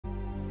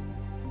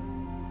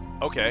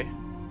Okay.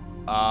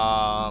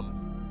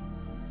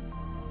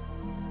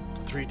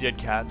 3 dead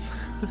cats.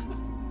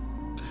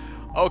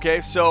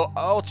 Okay, so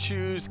I'll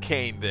choose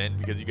Kane then,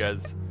 because you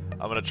guys,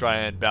 I'm going to try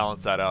and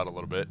balance that out a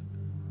little bit.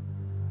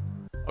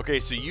 Okay,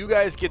 so you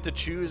guys get to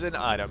choose an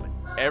item.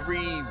 Every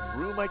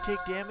room I take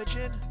damage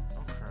in?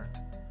 Okay.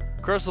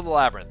 Curse of the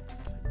Labyrinth.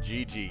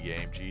 GG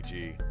game,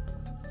 GG.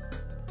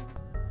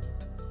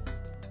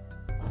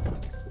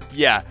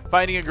 Yeah,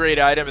 finding a great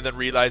item and then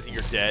realizing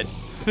you're dead.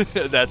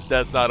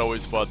 That's not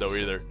always fun though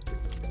either.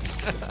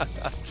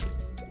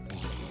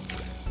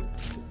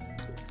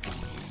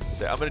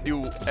 So I'm gonna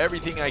do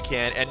everything I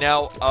can, and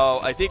now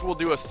I think we'll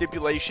do a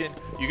stipulation.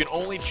 You can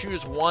only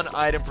choose one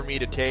item for me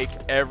to take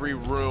every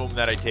room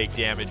that I take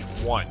damage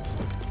once.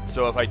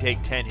 So if I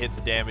take 10 hits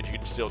of damage, you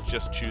can still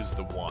just choose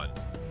the one.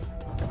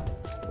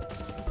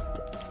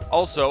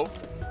 Also,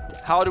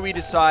 how do we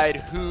decide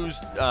whose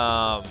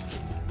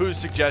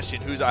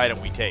suggestion, whose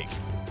item we take?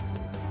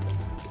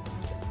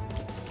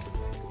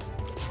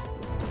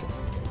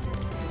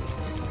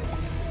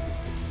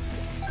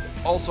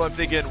 Also, I'm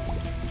thinking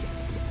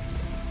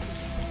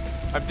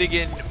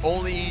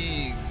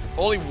only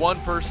one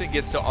person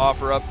gets to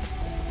offer up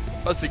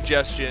a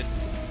suggestion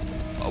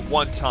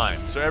one time.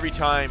 So every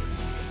time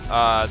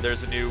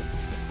there's a new...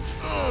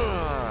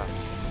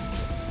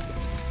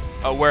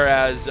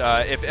 whereas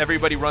if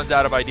everybody runs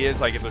out of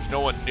ideas, like if there's no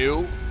one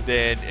new,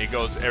 then it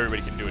goes,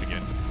 everybody can do it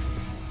again.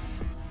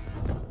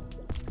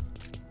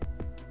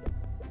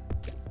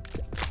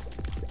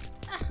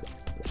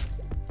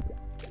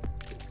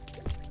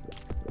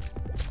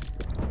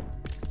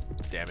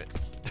 Damn it.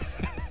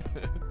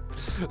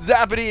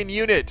 Zappity and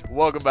Unit,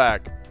 welcome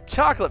back.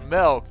 Chocolate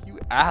milk, you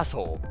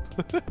asshole.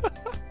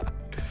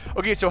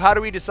 Okay, so how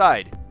do we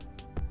decide?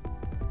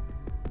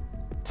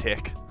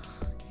 Tick.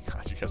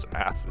 God, you guys are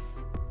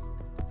asses.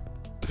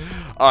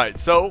 Alright,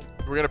 so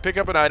we're going to pick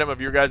up an item of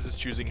your guys'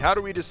 choosing. How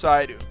do we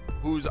decide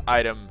whose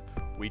item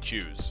we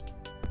choose?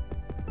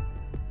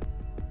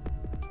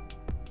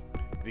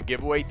 The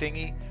giveaway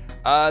thingy?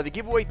 The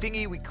giveaway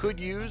thingy we could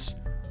use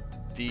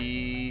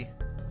the...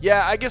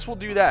 Yeah, I guess we'll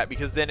do that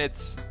because then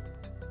it's...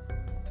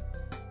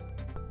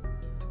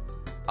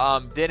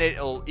 then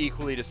it'll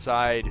equally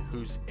decide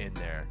who's in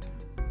there.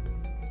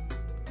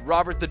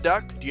 Robert the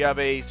Duck, do you have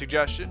a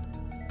suggestion?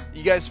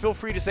 You guys feel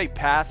free to say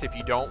pass if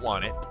you don't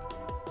want it.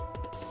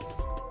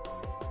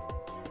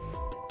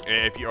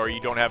 Or you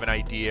don't have an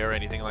idea or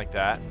anything like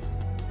that.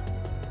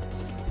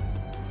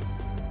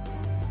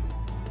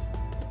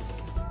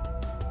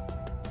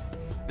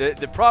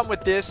 The problem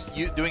with this,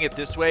 doing it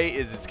this way,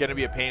 is it's going to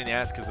be a pain in the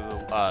ass because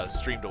of the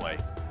stream delay.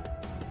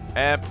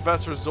 And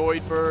Professor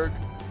Zoidberg.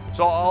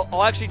 So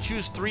I'll actually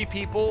choose 3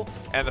 people,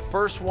 and the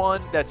first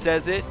one that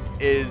says it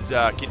is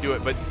can do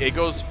it. But it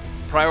goes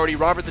priority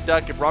Robert the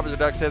Duck. If Robert the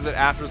Duck says it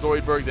after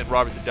Zoidberg, then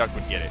Robert the Duck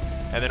would get it.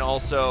 And then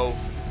also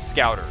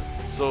Scouter.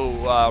 So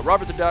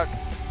Robert the Duck,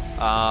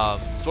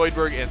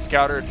 Zoidberg, and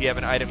Scouter. If you have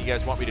an item you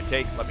guys want me to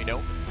take, let me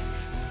know.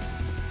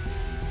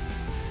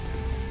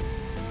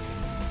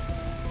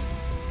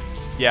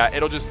 Yeah,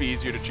 it'll just be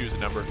easier to choose a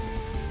number.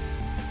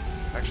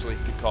 Actually,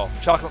 good call.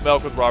 Chocolate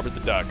milk with Robert the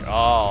Duck.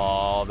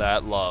 Oh,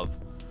 that love.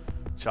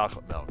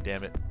 Chocolate milk,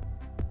 damn it.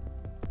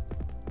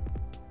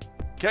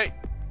 Okay,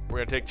 we're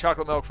going to take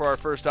chocolate milk for our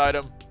first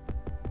item.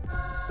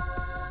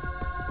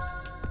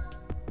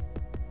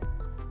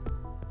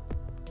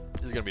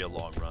 This is going to be a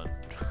long run.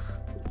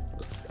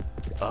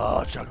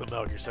 Oh, chocolate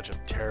milk, you're such a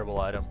terrible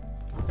item.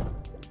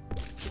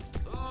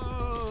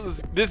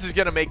 This is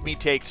going to make me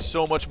take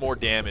so much more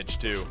damage,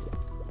 too.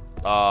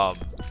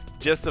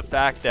 Just the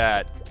fact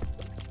that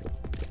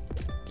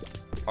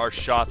our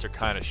shots are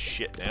kind of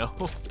shit now.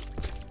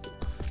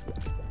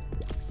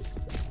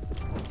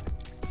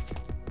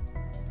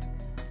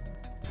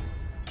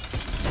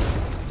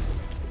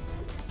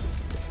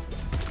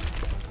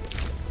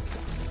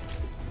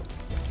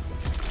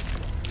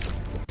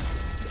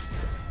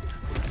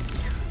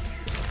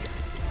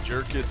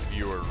 Jerkest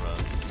viewer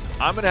runs.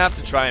 I'm going to have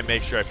to try and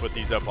make sure I put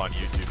these up on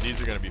YouTube. These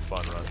are going to be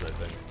fun runs, I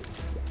think.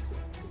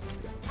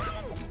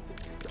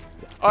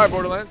 Alright,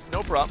 Borderlands.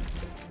 No problem.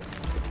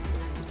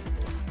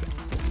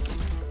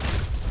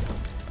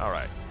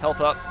 Alright. Health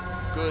up.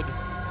 Good.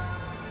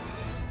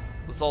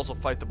 Let's also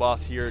fight the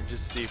boss here.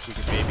 Just see if we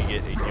can maybe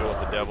get a deal with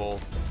the devil.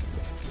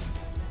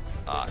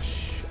 Ah,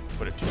 shit.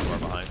 Put it too far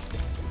behind.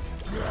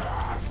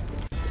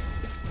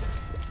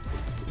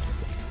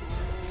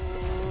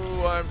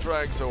 Ooh, I'm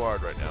trying so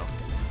hard right now.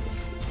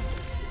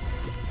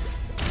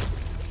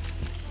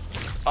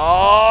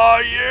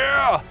 Oh,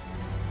 yeah!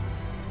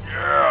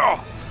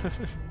 Yeah!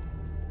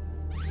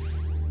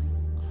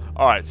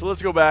 Alright, so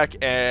let's go back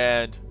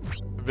and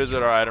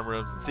visit our item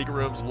rooms and secret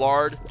rooms.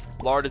 Lard.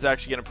 Lard is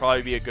actually going to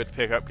probably be a good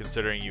pickup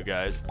considering you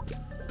guys.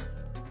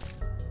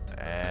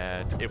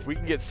 And if we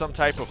can get some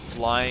type of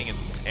flying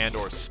and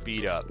or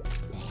speed up,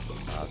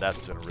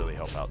 that's going to really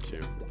help out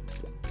too.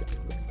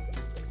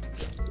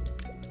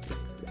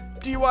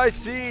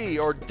 DYC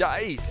or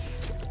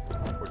Dice.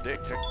 Or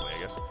Dick, technically, I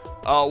guess.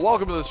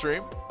 Welcome to the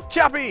stream.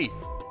 Chappie!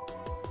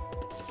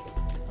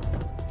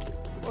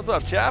 What's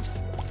up,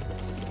 chaps?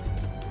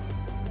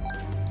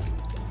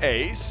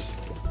 Ace.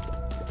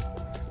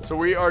 So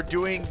we are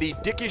doing the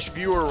dickish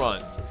viewer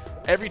runs.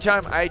 Every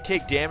time I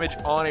take damage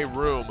on a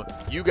room,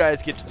 you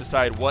guys get to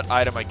decide what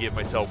item I give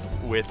myself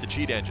with the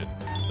cheat engine.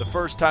 The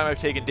first time I've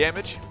taken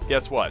damage,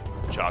 guess what?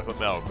 Chocolate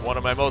milk, one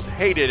of my most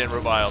hated and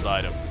reviled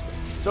items.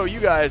 So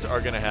you guys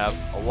are going to have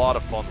a lot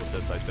of fun with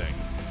this, I think.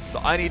 So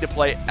I need to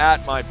play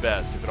at my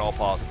best, if at all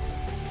possible.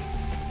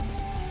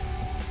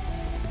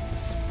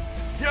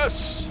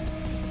 Yes!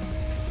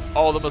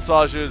 All the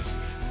massages.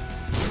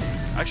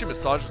 Actually,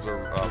 massages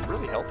are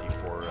really healthy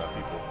for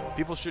people.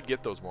 People should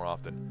get those more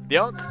often. The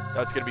Unk,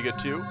 that's going to be good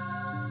too.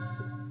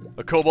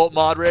 A Cobalt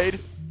mod raid.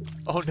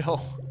 Oh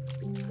no.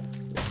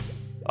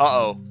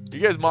 Uh-oh. You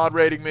guys mod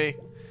raiding me?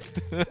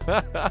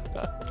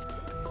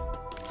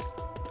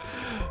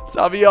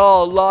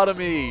 Savial,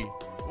 Lotomy.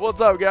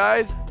 What's up,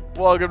 guys?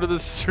 Welcome to the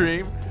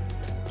stream.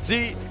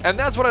 See, and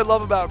that's what I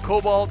love about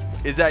Cobalt,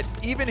 is that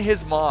even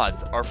his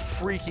mods are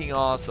freaking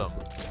awesome.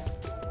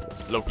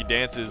 Loki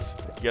dances.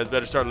 You guys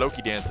better start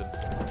Loki dancing.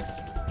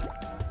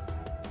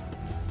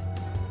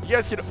 You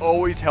guys can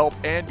always help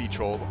and be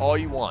trolls all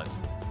you want.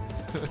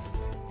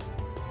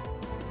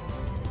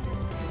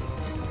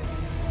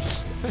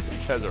 You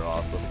guys are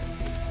awesome.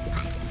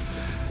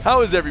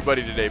 How is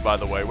everybody today, by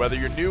the way? Whether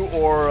you're new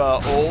or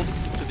old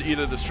to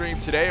either the stream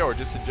today or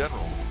just in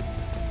general.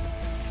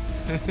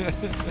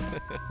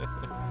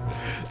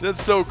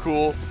 That's so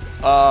cool.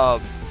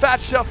 Fat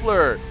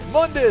Shuffler,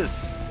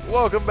 Mundus,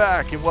 welcome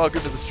back and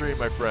welcome to the stream,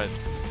 my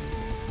friends.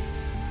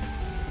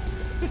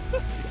 You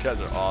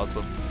guys are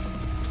awesome.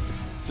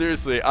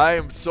 Seriously, I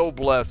am so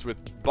blessed with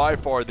by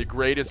far the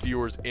greatest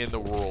viewers in the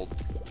world.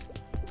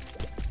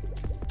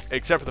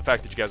 Except for the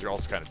fact that you guys are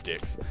also kind of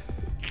dicks.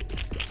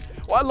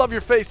 Well, I love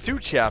your face too,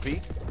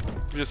 Chappie.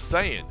 I'm just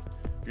saying.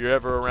 If you're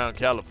ever around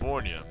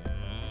California.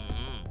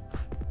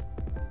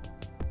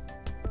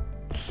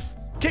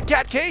 Kit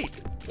Kat Kate,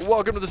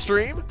 welcome to the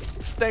stream.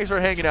 Thanks for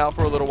hanging out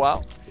for a little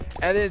while.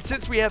 And then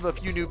since we have a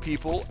few new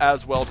people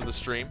as well to the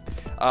stream,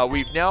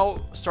 we've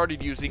now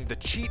started using the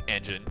cheat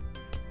engine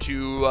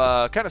to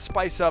kind of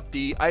spice up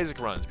the Isaac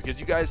runs,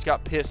 because you guys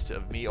got pissed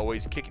of me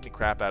always kicking the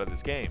crap out of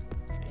this game.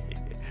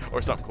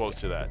 Or something close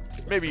to that.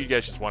 Maybe you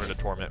guys just wanted to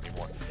torment me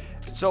more.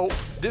 So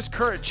this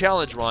current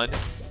challenge run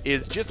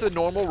is just a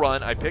normal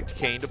run. I picked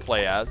Kane to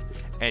play as,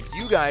 and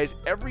you guys,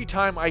 every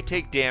time I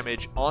take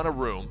damage on a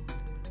room,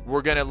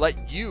 we're gonna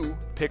let you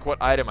pick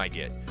what item I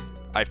get.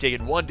 I've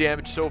taken 1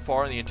 damage so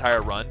far in the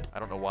entire run. I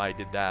don't know why I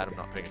did that. I'm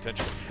not paying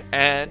attention.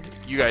 And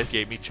you guys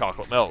gave me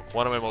chocolate milk,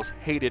 one of my most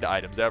hated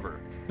items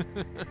ever.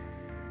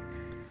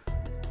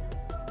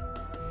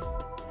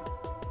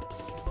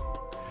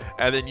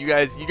 And then you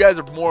guys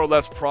are more or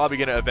less probably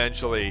gonna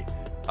eventually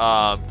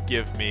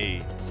give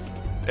me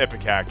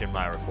Ipecac in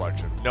my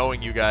reflection.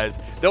 Knowing you guys,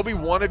 there'll be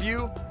one of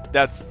you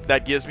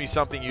that gives me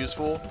something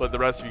useful, but the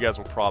rest of you guys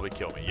will probably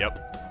kill me.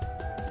 Yep.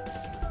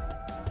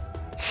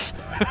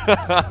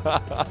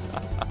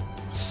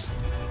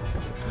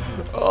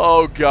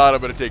 Oh god,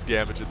 I'm gonna take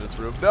damage in this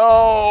room.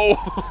 No.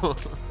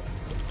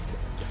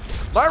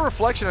 My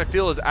reflection, I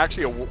feel, is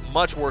actually a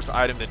much worse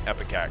item than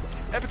Ipecac.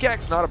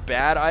 Epicac's not a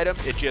bad item,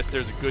 it just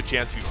there's a good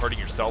chance of you hurting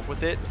yourself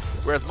with it,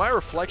 whereas my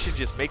reflection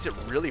just makes it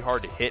really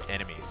hard to hit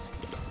enemies.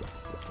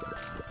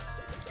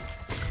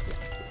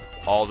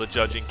 All the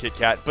judging, Kit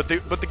Kat, but the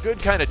good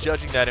kind of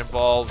judging that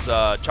involves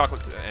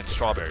chocolate and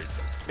strawberries,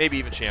 maybe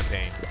even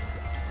champagne.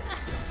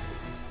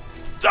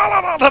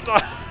 I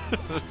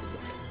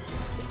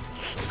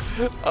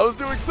was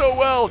doing so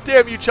well.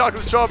 Damn you,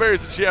 chocolate,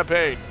 strawberries, and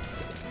champagne.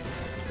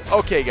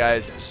 Okay,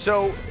 guys,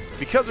 so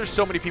because there's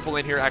so many people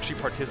in here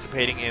actually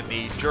participating in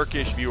the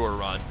jerkish viewer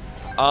run,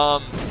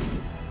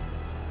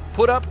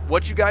 put up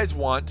what you guys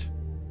want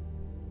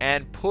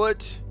and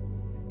put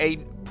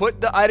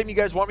the item you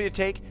guys want me to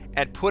take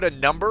and put a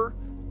number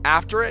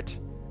after it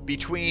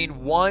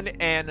between 1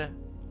 and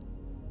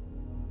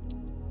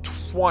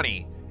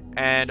 20.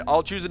 And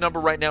I'll choose a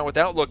number right now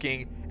without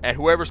looking, and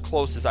whoever's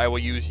closest, I will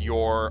use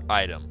your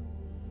item.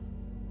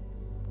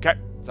 Okay,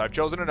 so I've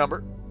chosen a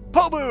number.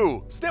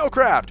 Pobu!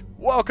 Snailcraft!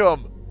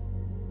 Welcome!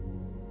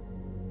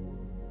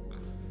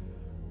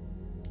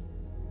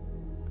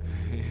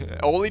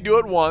 Only do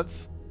it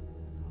once.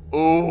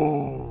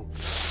 Ooh.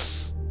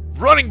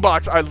 Running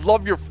box, I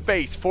love your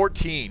face.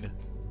 14.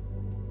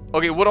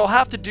 Okay, what I'll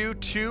have to do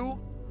too,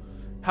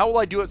 how will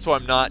I do it so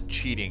I'm not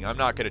cheating? I'm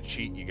not going to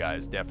cheat, you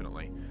guys,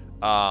 definitely.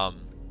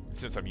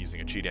 Since I'm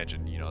using a cheat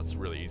engine, you know, it's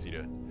really easy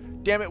to...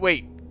 Damn it,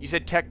 wait. You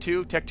said Tech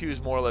 2? Tech 2 is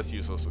more or less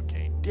useless with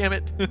Kane. Damn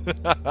it.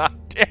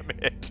 Damn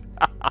it.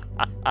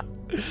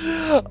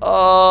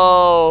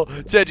 Oh,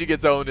 Tenchi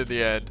gets owned in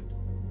the end.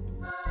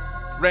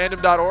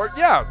 Random.org?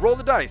 Yeah, roll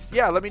the dice.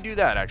 Yeah, let me do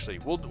that, actually.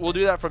 We'll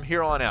do that from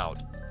here on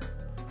out.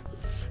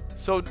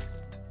 So...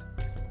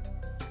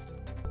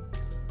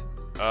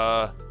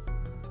 Oh,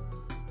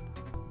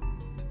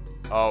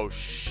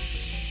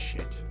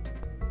 shit.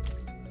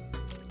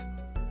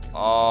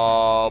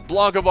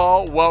 Blanca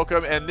Ball,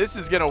 welcome. And this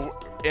is going to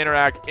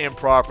interact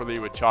improperly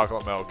with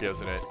chocolate milk,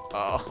 isn't it?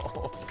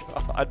 Oh,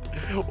 God. God.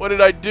 What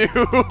did I do?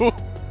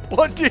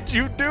 What did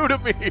you do to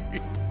me?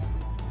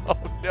 Oh,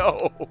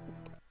 no.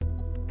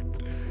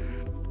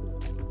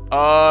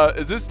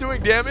 Is this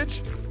doing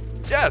damage?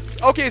 Yes.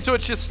 Okay, so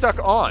it's just stuck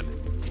on.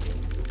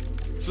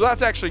 So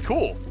that's actually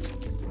cool.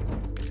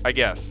 I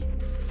guess.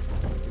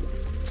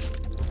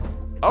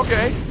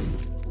 Okay.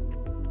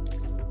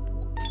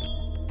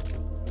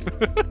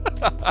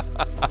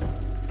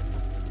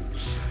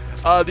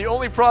 The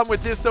only problem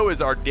with this, though,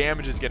 is our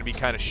damage is going to be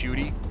kind of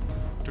shooty,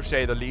 to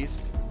say the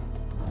least.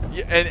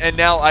 Yeah, and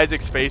now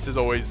Isaac's face is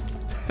always...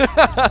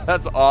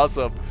 That's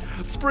awesome.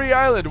 Spree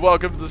Island,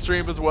 welcome to the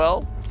stream as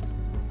well.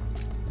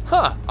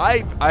 Huh,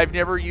 I've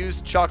never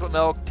used chocolate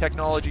milk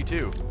technology,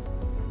 too.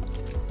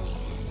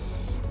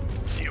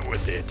 Deal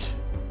with it.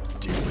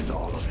 Deal with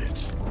all of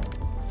it.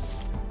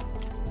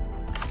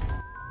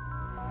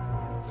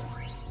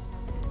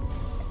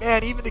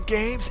 Man, even the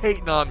game's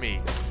hating on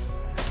me.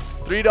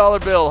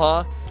 $3 bill,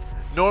 huh?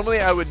 Normally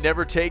I would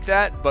never take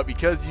that, but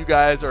because you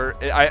guys are,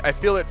 I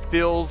feel it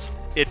fits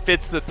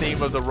the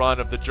theme of the run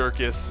of the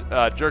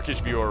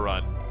jerkish viewer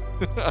run.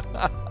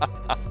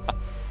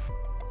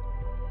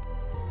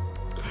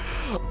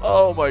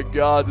 Oh my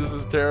god, this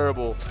is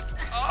terrible.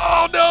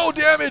 Oh no,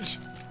 damage!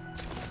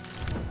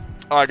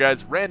 Alright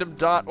guys,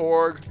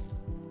 random.org.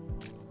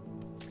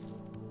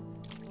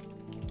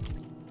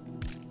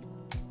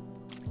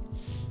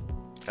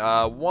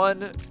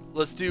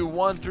 Let's do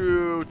 1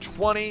 through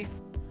 20.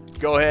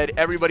 Go ahead,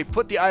 everybody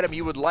put the item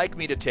you would like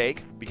me to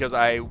take, because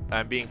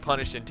I'm being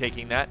punished in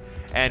taking that.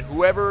 And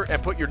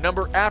put your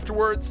number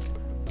afterwards.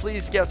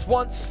 Please guess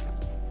once.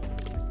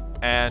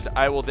 And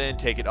I will then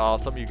take it all.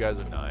 Some of you guys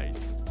are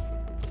nice.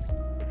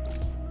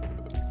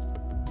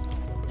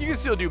 You can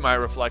still do my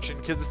reflection,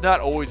 because it's not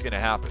always going to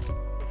happen.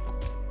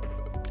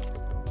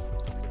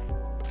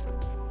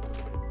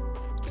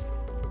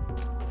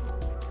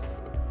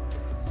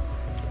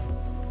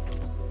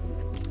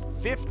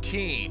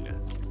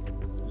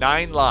 $15.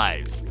 9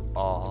 lives.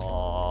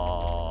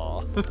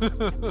 Aww.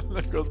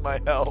 There goes my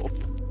health.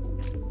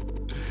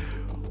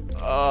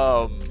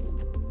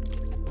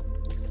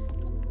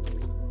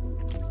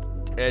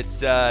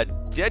 It's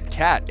dead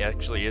cat,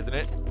 actually, isn't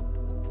it?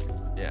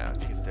 Yeah, I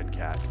think it's dead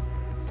cat.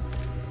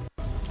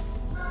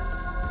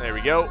 There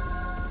we go.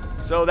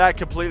 So that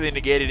completely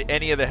negated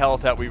any of the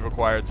health that we've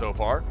acquired so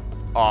far.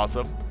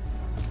 Awesome.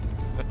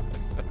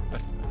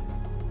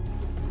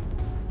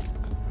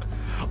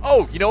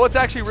 Oh, you know what's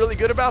actually really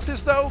good about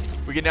this, though?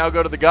 We can now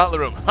go to the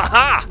gauntlet room.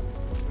 Haha!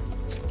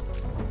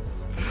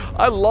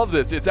 I love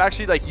this. It's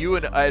actually like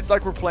it's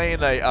like we're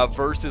playing a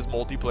versus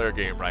multiplayer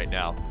game right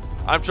now.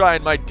 I'm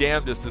trying my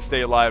damnedest to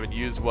stay alive and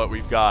use what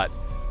we've got.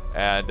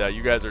 And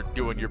you guys are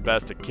doing your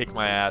best to kick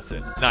my ass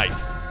in.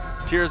 Nice.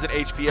 Tears and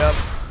HP up.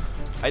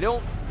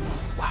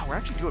 Wow, we're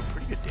actually doing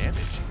pretty good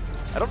damage.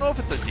 I don't know if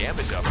it's a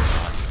damage up or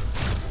not.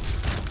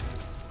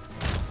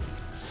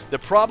 The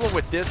problem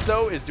with this,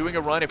 though, is doing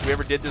a run, if we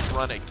ever did this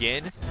run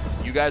again,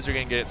 you guys are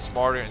going to get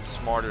smarter and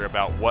smarter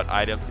about what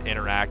items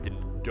interact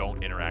and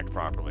don't interact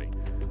properly.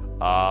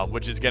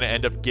 Which is going to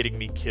end up getting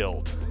me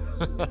killed.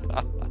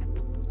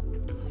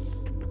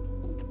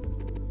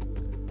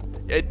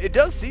 It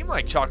does seem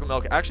like chocolate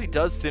milk actually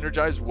does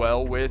synergize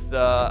well with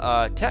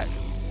tech.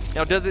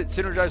 Now, does it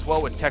synergize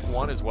well with Tech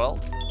 1 as well?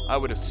 I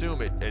would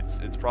assume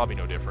it's probably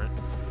no different.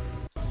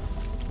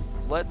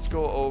 Let's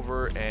go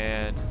over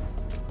and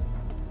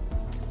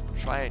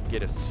try and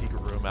get a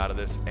secret room out of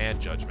this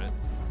and judgment.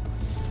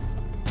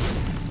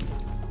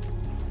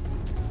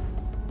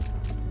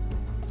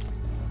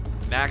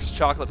 Max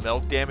chocolate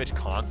milk damage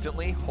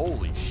constantly?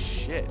 Holy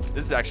shit.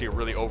 This is actually a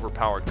really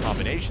overpowered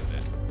combination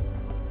then.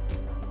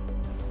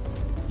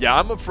 Yeah,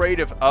 I'm afraid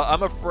of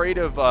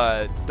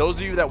those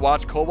of you that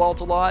watch Cobalt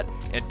a lot,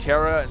 and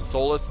Terra and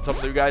Solus and some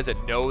of you guys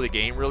that know the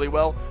game really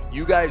well.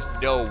 You guys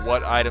know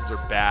what items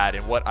are bad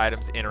and what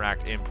items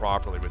interact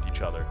improperly with each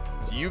other.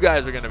 So you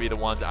guys are going to be the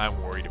ones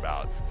I'm worried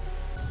about.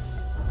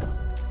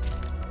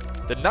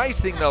 The nice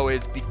thing, though,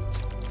 is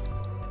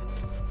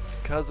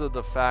because of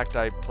the fact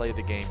I play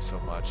the game so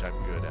much,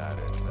 I'm good at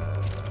it.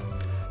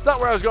 It's not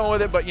where I was going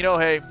with it, but, you know,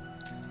 hey,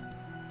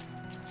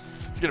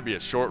 it's going to be a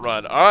short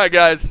run. All right,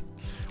 guys.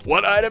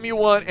 What item you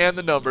want and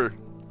the number.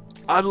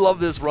 I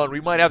love this run.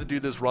 We might have to do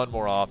this run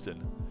more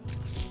often.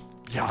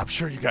 Yeah, I'm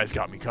sure you guys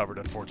got me covered,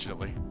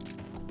 unfortunately.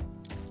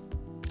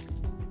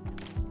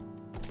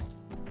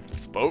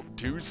 Spoke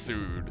too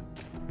soon.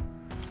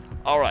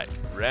 All right,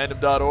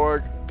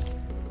 random.org.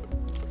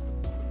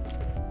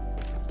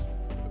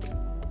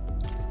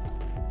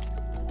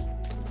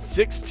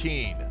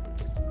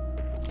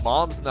 $16.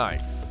 Mom's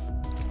knife.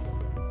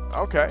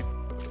 Okay.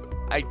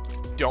 I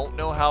don't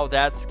know how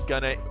that's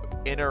gonna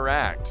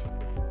interact.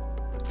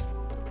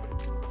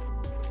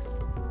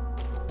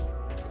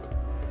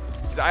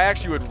 Because I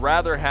actually would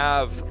rather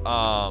have,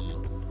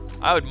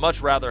 I would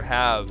much rather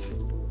have,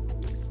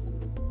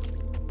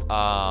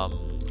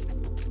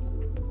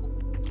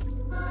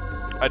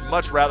 I'd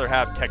much rather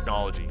have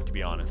technology, to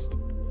be honest.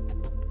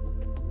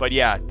 But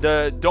yeah,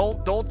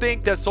 don't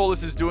think that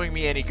Solus is doing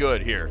me any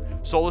good here.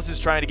 Solus is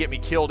trying to get me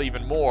killed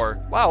even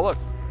more. Wow, look,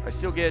 I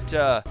still get,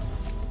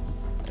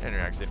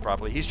 interacts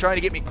properly. He's trying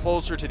to get me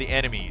closer to the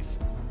enemies.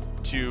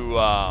 To,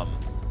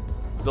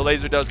 the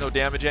laser does no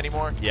damage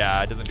anymore?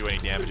 Yeah, it doesn't do any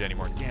damage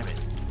anymore. Damn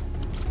it.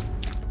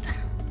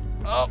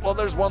 Oh, well,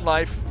 there's one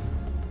life.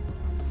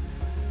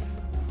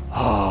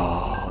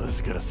 Oh, this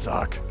is gonna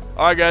suck.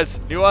 Alright, guys,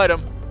 new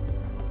item.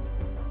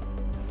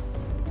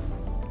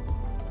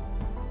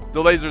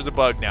 The laser's a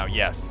bug now,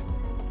 yes.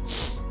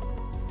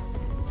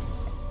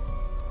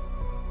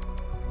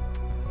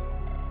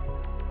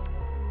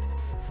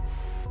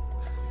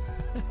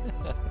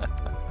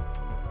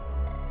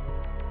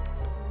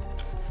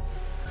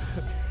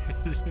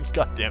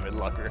 God damn it,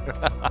 Lucker.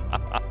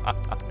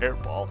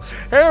 Hairball.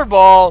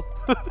 Hairball!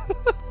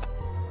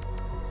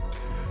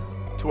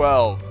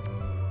 12.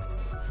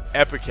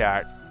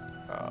 Epicat.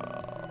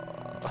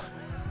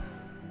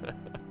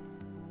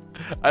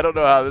 I don't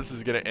know how this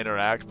is going to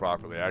interact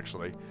properly,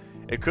 actually.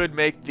 It could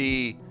make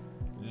the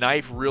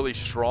knife really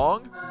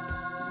strong.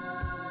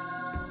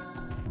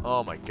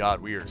 Oh my god,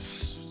 we are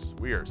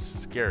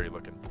scary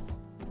looking.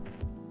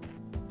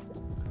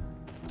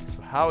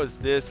 So how is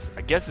this?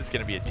 I guess it's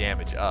going to be a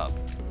damage up.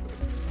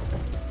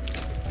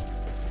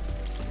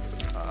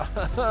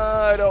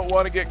 I don't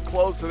want to get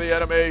close to the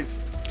enemies.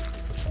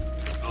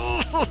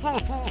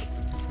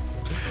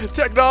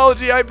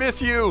 Technology, I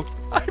miss you.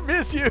 I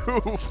miss you.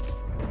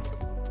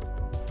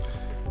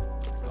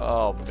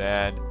 Oh,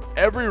 man.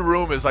 Every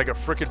room is like a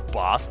freaking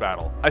boss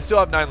battle. I still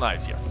have 9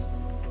 lives, yes.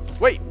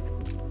 Wait.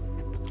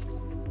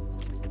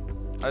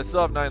 I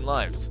still have 9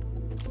 lives.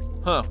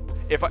 Huh.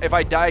 If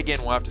I die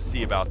again, we'll have to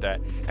see about that.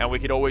 And we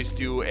could always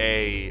do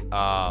a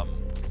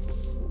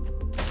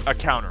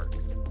counter.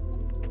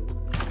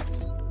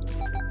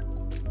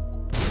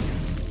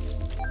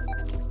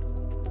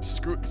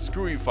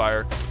 Screw you,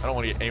 fire. I don't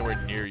want to get anywhere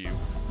near you.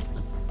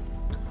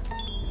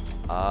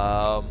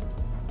 Oh,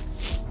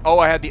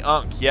 I had the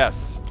Unk,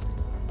 yes.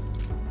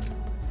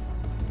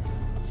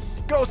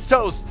 Ghost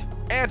Toast,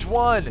 Ant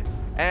 1,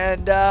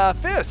 and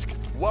Fisk.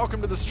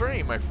 Welcome to the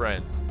stream, my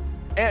friends.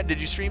 Ant, did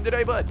you stream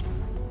today, bud?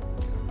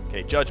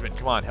 Okay, Judgment,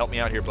 come on, help me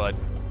out here, bud.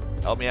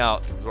 Help me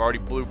out. There's already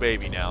blue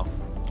baby now.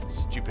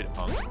 Stupid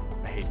Unk.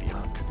 I hate the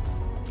Unk.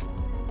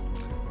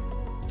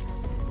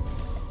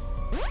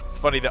 It's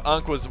funny, the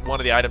Unk was one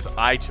of the items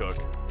I took,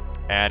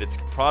 and it's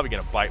probably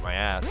going to bite my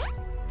ass.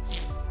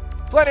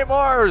 Planet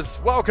Mars,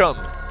 welcome!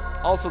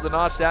 Also, the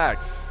Notched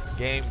Axe.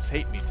 Games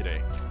hate me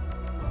today.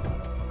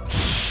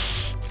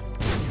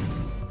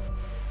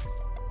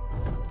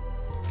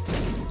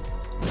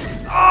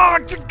 I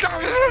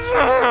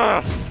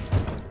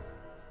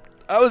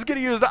was going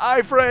to use the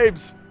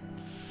iframes.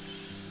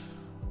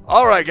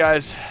 Alright,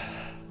 guys.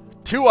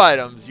 2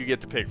 items you get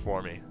to pick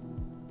for me.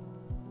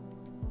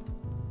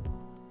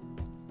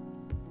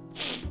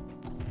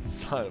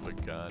 Son of a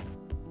gun.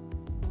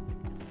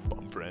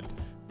 Bum friend.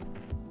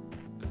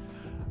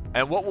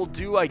 And what we'll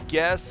do, I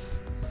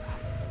guess...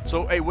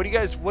 So, hey,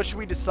 what should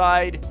we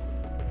decide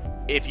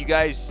if you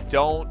guys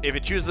don't... If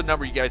it chooses the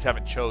number you guys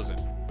haven't chosen?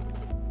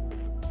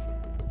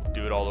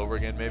 Do it all over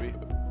again, maybe?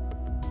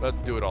 Let's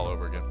do it all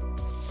over again.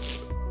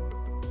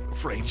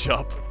 Range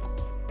up.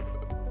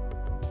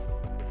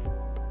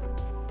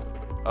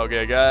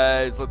 Okay,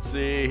 guys, let's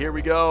see. Here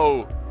we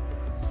go.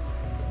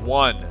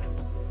 1.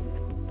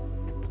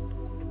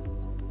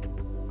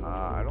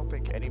 I don't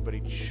think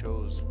anybody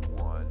chose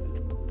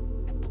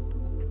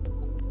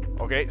 1.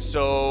 Okay,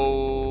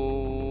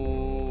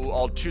 so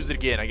I'll choose it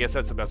again. I guess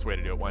that's the best way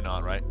to do it. Why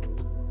not, right?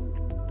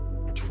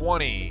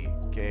 20.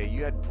 Okay,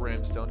 you had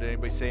Brimstone. Did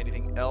anybody say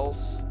anything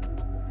else?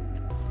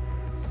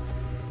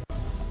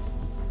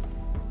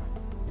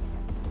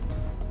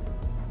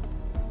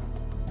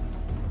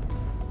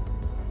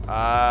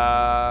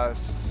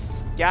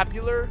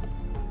 Scapular?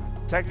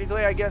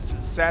 Technically, I guess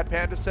Sad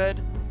Panda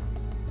said.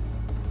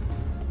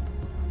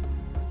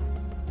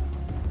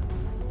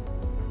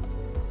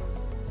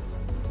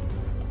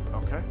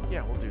 Okay,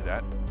 yeah, we'll do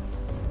that.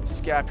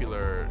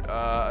 Scapular,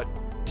 a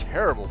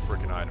terrible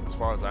freaking item as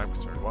far as I'm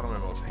concerned. One of my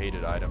most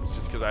hated items,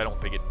 just because I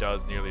don't think it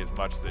does nearly as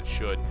much as it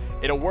should.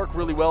 It'll work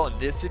really well in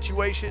this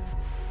situation,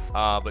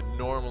 but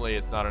normally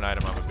it's not an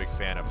item I'm a big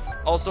fan of.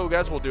 Also,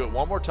 guys, we'll do it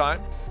one more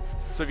time.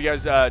 So if you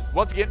guys,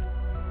 once again,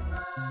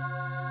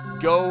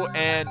 go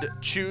and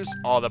choose.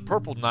 Oh, the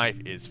purple knife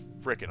is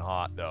freaking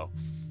hot, though.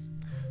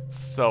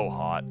 So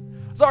hot.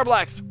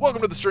 Zarblax,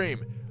 welcome to the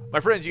stream. My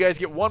friends, you guys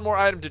get one more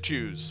item to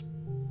choose.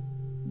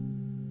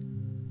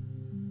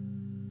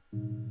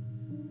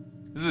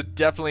 This is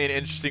definitely an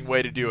interesting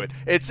way to do it.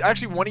 It's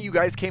actually one of you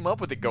guys came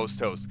up with it, Ghost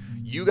Toast.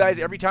 You guys,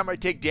 every time I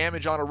take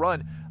damage on a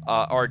run,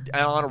 or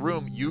on a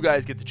room, you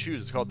guys get to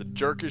choose. It's called the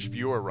Jerkish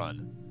Viewer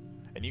Run.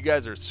 And you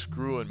guys are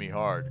screwing me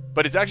hard.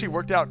 But it's actually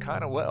worked out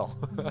kind of well.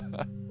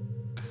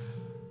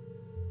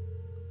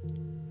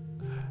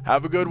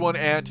 Have a good one,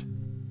 Ant.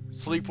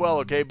 Sleep well,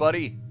 okay,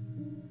 buddy?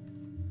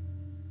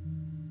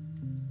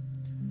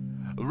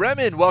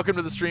 Remin, welcome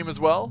to the stream as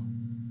well.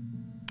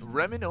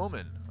 Remin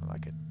Omen. I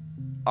like it.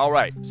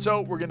 Alright,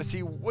 so we're going to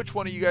see which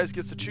one of you guys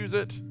gets to choose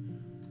it.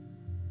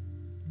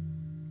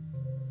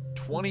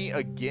 20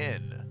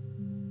 again.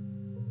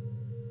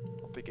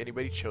 don't think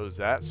anybody chose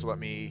that, so let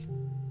me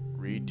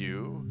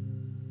redo.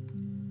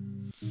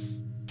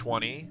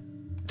 20.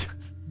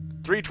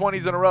 3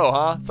 20s in a row,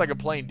 huh? It's like I'm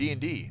playing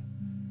D&D.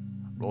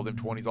 Roll them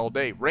 20s all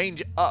day.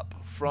 Range up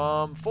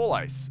from full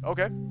ice.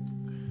 Okay.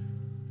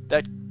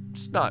 That's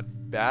not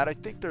bad. I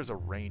think there's a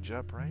range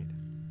up, right?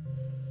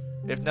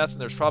 If nothing,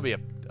 there's probably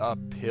a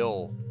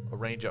pill. A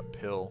range up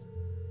pill.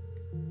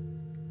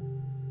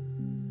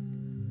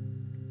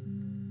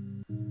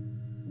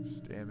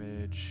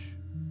 Damage.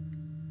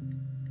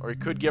 Or we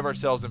could give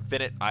ourselves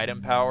infinite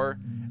item power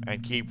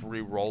and keep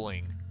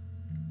re-rolling.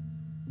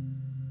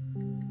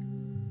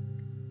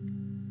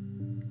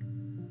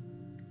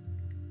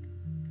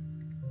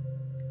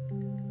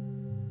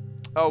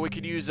 Oh, we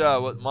could use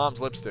what? Mom's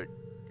lipstick.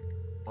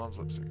 Mom's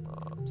lipstick.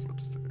 Mom's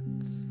lipstick.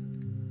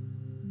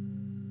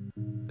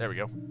 There we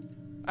go.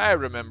 I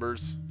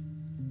remembers.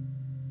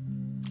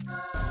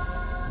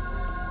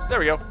 There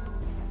we go.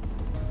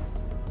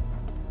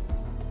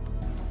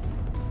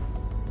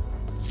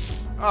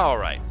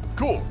 Alright,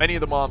 cool. Any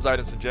of the mom's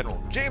items in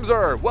general.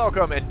 Jameser,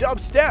 welcome, and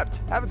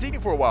Dubstepped. Haven't seen you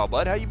for a while,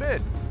 bud. How you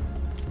been?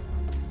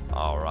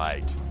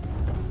 Alright.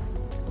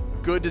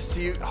 Good to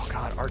see you. Oh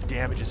god, our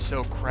damage is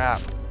so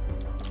crap.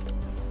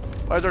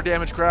 Why is our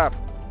damage crap?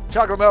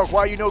 Chocolate milk,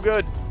 why are you no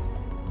good?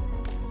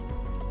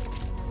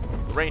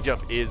 The range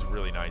up is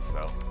really nice,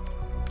 though.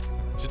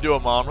 Should do a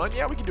mom run?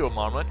 Yeah, we can do a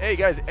mom run. Hey,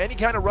 guys, any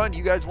kind of run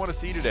you guys want to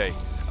see today,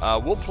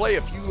 we'll play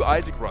a few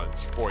Isaac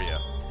runs for you.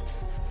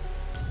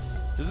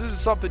 This is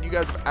something you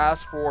guys have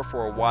asked for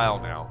a while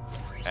now,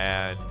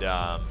 and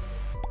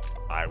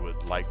I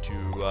would like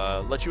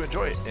to let you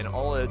enjoy it in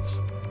all its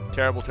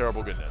terrible,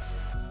 terrible goodness.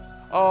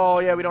 Oh,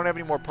 yeah, we don't have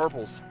any more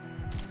purples.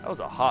 That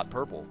was a hot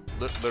purple.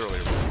 Literally,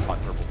 it was a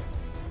hot purple.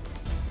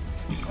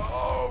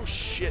 Oh,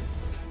 shit.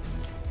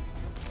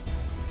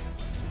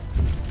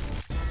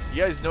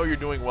 You guys know you're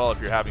doing well if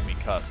you're having me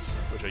cuss,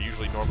 which I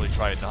usually normally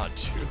try not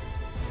to.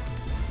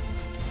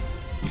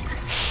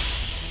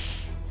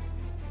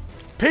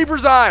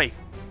 Paper's Eye!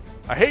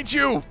 I hate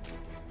you!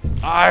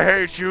 I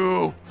hate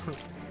you!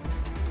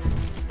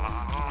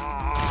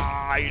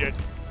 Ah, eat it.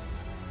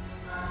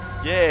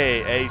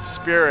 Yay, a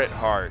spirit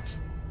heart.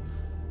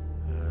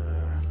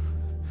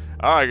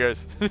 Alright,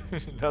 guys.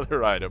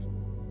 Another item.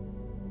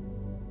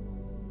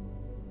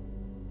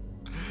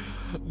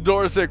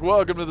 Dorsic,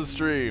 welcome to the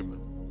stream.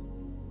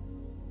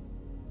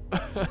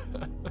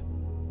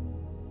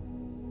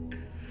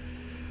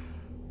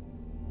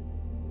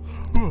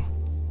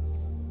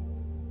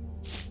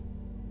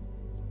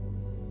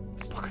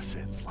 Book of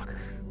Sin,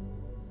 Slugger.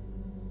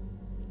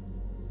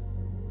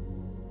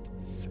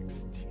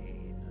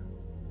 16.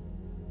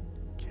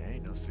 Okay,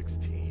 no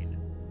 16.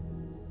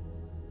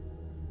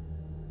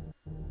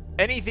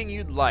 Anything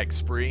you'd like,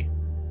 Spree.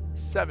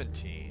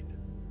 17.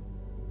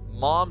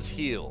 Mom's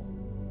Heel.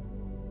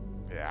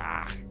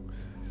 Yeah.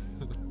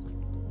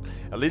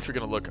 At least we're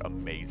going to look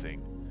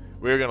amazing.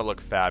 We're going to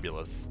look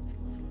fabulous.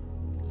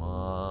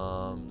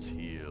 Mom's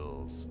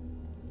Heels.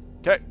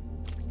 Okay.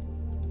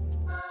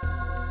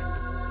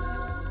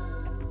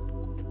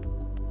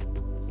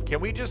 Can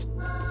we just...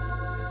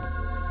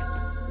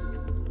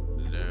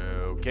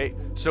 No. Okay.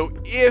 So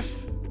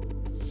if...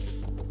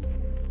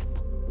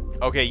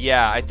 Okay,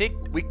 yeah. I think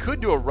we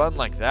could do a run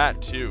like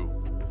that, too.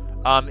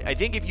 I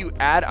think if you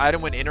add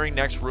item when entering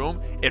next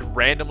room, it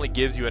randomly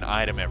gives you an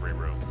item every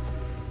room.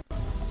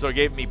 So it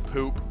gave me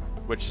poop,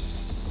 which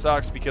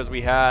sucks because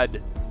we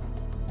had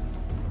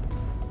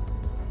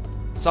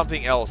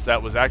something else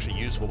that was actually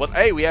useful. But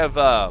hey, we have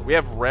a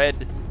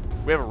red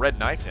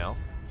knife now.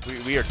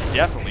 We are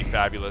definitely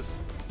fabulous.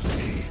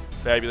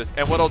 Fabulous.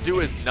 And what I'll do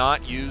is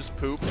not use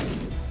poop.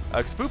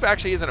 Because poop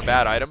actually isn't a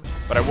bad item,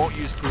 but I won't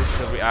use poop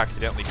because we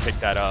accidentally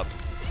picked that up.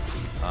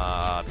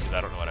 Because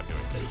I don't know what I'm doing.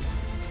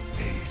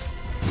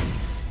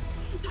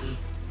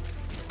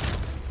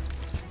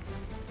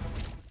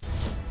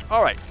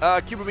 Alright,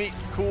 cube of meat,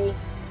 cool,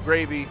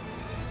 gravy,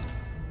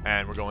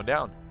 and we're going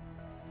down.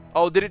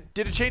 Oh, did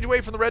it change away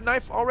from the red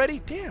knife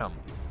already? Damn.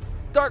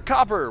 Dark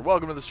Copper,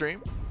 welcome to the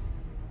stream.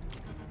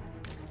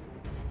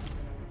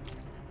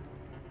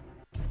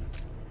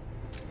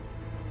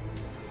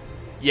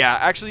 Yeah,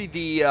 actually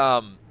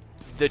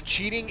the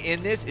cheating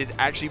in this is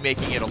actually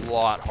making it a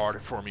lot harder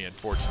for me,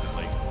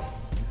 unfortunately.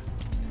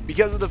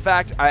 Because of the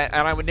fact,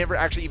 I would never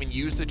actually even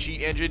use the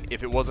cheat engine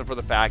if it wasn't for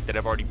the fact that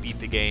I've already beat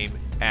the game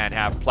and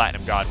have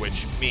Platinum God,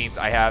 which means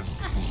I have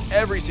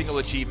every single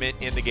achievement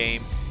in the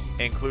game,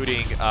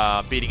 including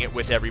beating it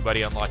with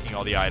everybody, unlocking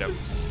all the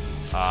items,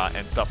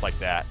 and stuff like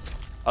that.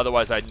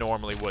 Otherwise, I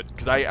normally would,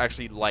 because I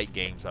actually like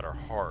games that are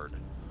hard.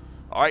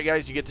 Alright,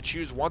 guys, you get to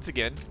choose once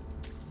again.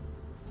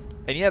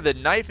 And yeah, the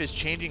knife is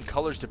changing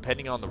colors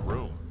depending on the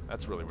room.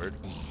 That's really weird.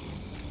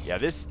 Yeah,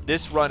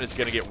 this run is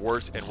going to get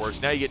worse and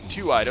worse. Now you get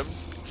 2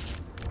 items.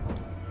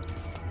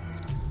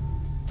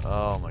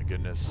 Oh, my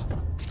goodness.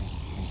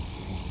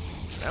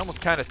 I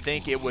almost kind of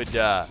think it would...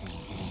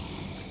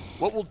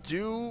 what we'll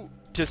do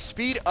to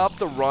speed up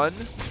the run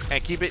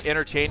and keep it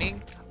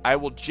entertaining, I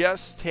will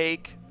just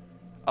take...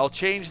 I'll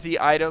change the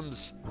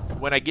items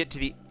when I get to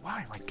the...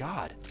 Oh, my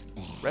God.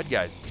 Red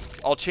guys.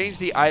 I'll change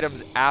the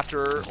items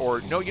after,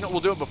 or no, you know, we'll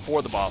do it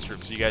before the boss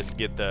room so you guys can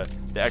get the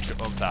extra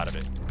oomph out of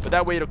it. But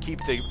that way it'll keep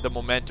the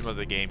momentum of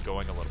the game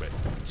going a little bit.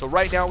 So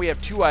right now we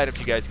have 2 items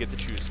you guys get to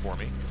choose for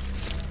me.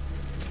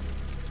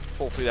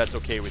 Hopefully that's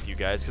okay with you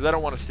guys, because I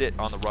don't want to sit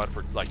on the run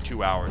for like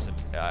 2 hours, and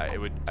I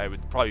would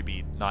probably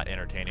be not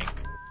entertaining.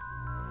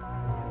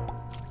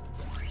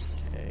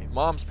 Okay,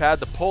 Mom's Pad.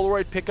 The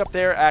Polaroid pickup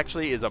there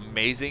actually is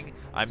amazing.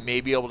 I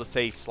may be able to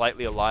say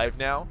slightly alive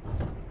now.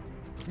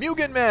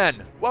 Mugen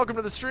Man, welcome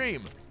to the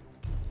stream.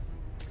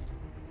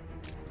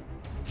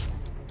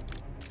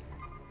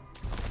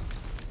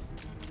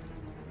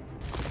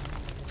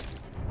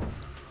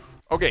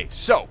 Okay,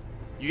 so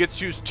you get to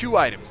choose 2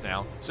 items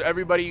now. So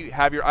everybody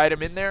have your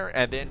item in there,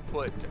 and then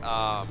put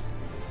the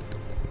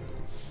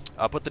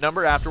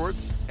number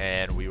afterwards,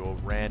 and we will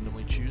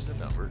randomly choose a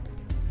number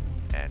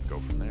and go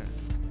from there.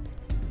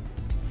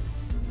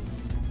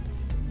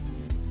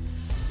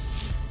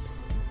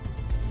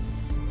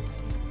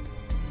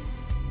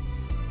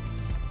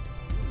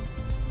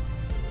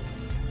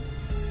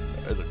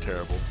 Those are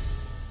terrible.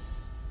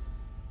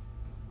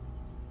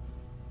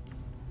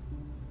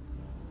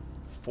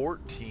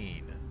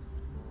 14.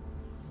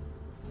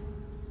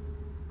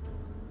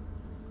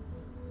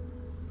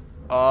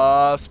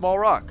 Small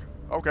rock.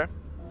 Okay.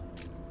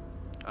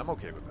 I'm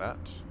okay with that.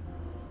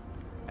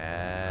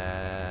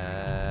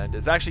 And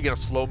it's actually going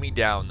to slow me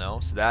down,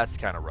 though, so that's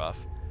kind of rough.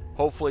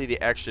 Hopefully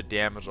the extra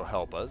damage will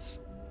help us.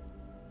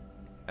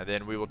 And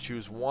then we will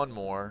choose one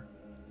more.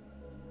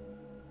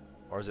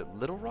 Or is it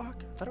Little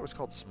Rock? I thought it was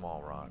called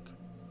Small Rock.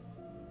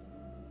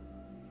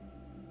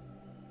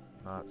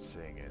 Not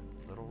seeing it.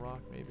 Little Rock,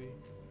 maybe?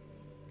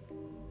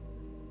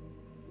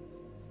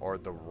 Or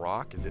the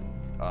Rock? Is it,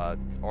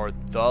 or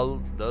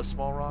the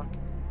Small Rock?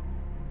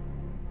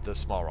 The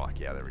Small Rock,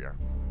 yeah, there we are.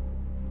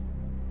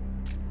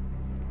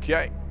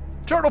 Okay.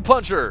 Turtle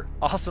Puncher!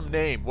 Awesome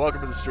name.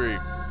 Welcome to the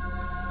stream.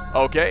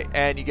 Okay,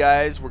 and you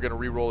guys, we're going to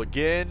re-roll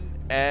again.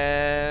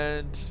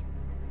 And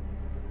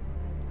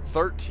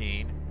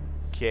 13.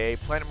 Okay,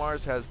 Planet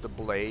Mars has the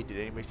blade. Did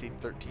anybody see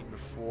 13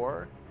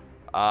 before?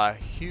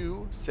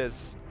 Hugh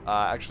says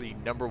actually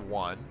number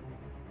 1.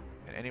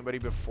 And anybody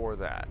before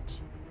that?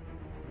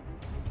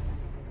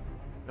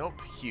 Nope,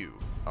 Hugh.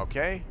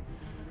 Okay.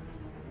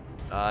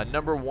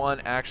 Number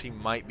 1 actually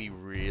might be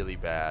really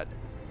bad.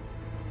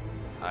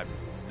 I'm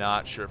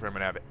not sure if I'm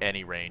going to have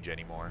any range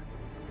anymore.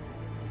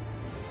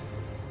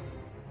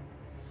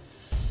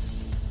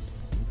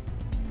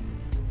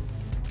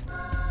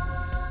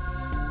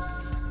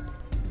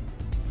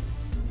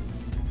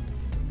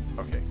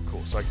 Okay,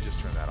 cool. So I can just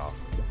turn that off.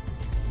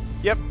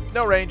 Yep,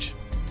 no range.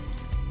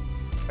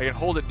 I can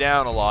hold it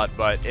down a lot,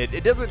 but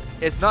it doesn't.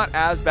 It's not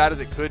as bad as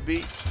it could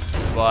be,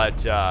 but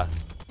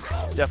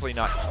it's definitely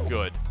not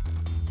good.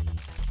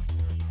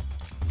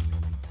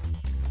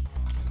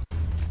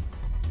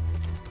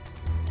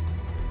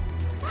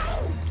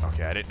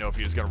 Okay, I didn't know if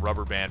he was going to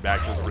rubber band back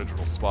to his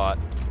original spot,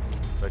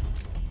 so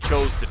I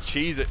chose to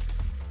cheese it.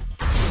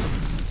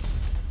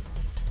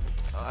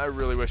 I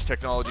really wish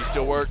technology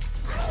still worked.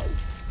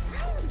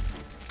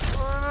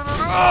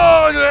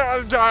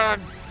 Oh,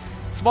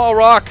 Small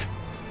Rock!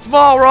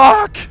 Small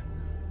Rock!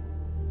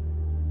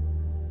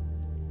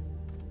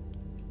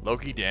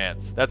 Loki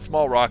dance. That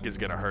Small Rock is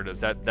going to hurt us.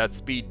 That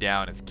speed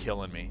down is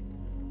killing me.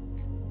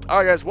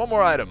 Alright guys, one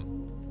more item.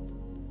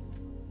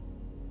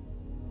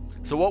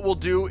 So what we'll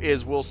do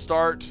is we'll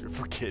start...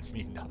 Forget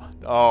me not.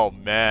 Oh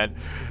man.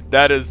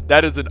 That is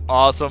an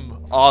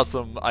awesome,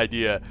 awesome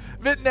idea.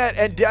 Vitnet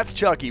and Death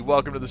Chucky,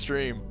 welcome to the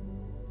stream.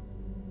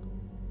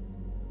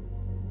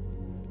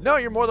 No,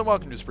 you're more than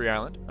welcome to Spree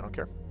Island. I don't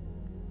care.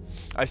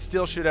 I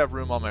still should have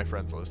room on my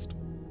friends list.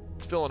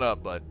 It's filling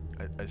up, but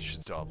I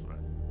should still have it.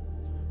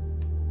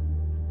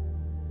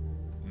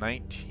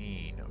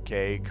 19.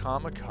 Okay,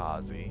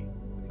 Kamikaze.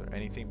 Is there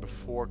anything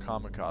before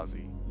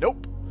Kamikaze?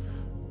 Nope.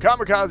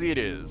 Kamikaze it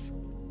is.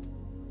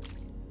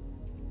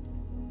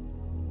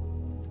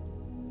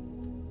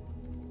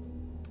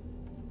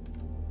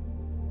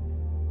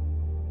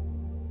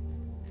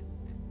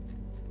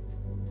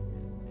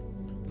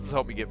 This has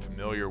helped me get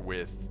familiar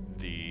with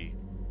the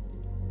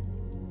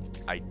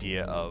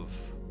idea of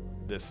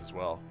this as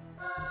well.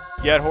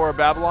 You had Horror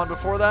Babylon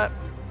before that?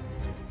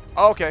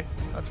 Oh, okay,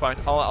 that's fine.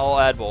 I'll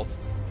add both.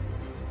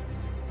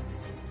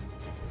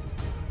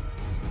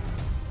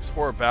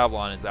 Horror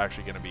Babylon is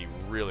actually going to be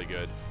really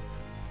good.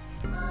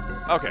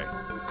 Okay,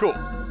 cool.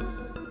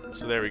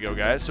 So there we go,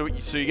 guys. So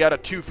you got a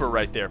twofer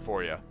right there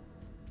for you.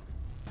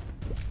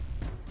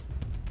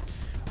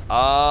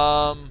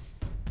 I'm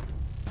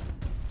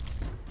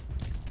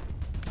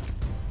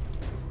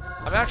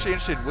actually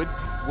interested.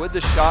 Would the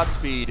shot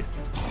speed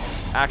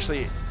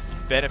actually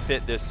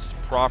benefit this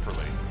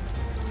properly?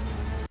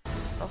 I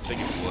don't think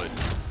it would.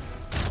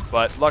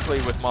 But luckily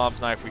with Mom's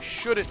Knife, we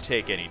shouldn't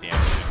take any damage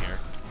in here.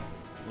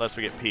 Unless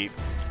we get Peep.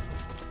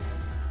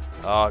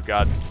 Oh,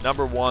 God.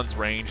 Number 1's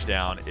range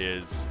down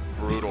is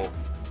brutal.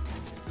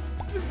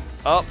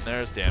 Oh,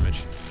 there's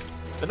damage.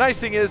 The nice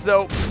thing is,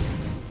 though,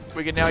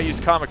 we can now use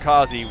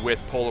Kamikaze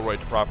with Polaroid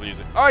to properly use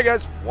it. All right,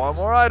 guys, one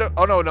more item.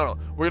 Oh, no, no, no.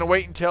 We're going to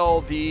wait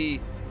until the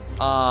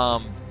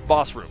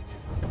boss room.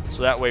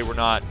 So that way we're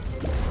not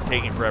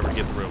taking forever to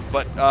get the room.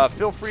 But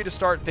feel free to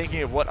start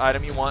thinking of what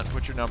item you want.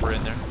 Put your number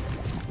in there.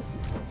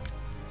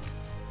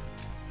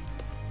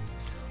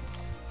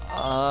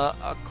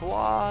 A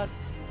Claude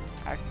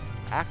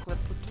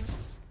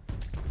Acleputus.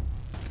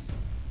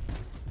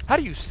 How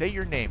do you say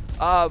your name?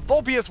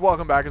 Vulpius,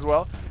 welcome back as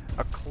well.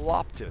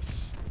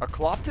 Acloptus.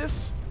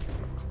 Acloptus?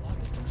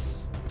 Acloptus?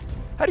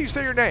 How do you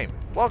say your name?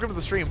 Welcome to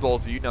the stream,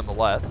 both of you,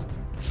 nonetheless.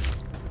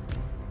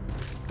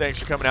 Thanks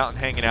for coming out and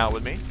hanging out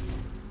with me.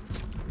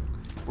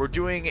 We're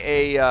doing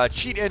a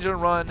cheat engine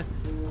run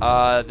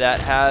that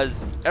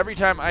has, every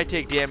time I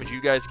take damage,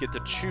 you guys get to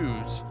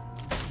choose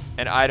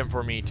an item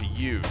for me to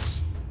use.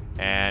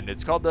 And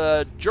it's called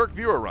the Jerk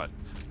Viewer Run.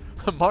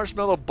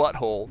 Marshmallow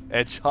Butthole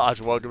and Josh,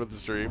 welcome to the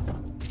stream.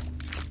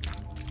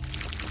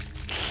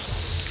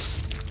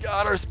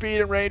 God, our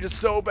speed and range is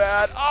so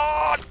bad.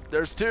 Oh,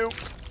 there's two.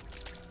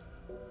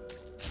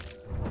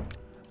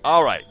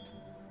 All right.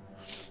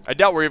 I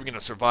doubt we're even going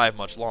to survive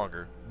much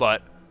longer,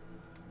 but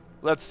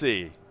let's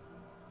see.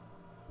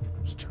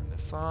 Let's turn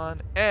this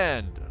on.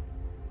 And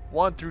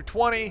 1 through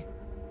 20.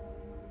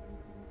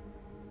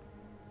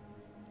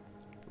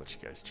 Let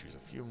you guys choose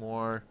a few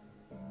more.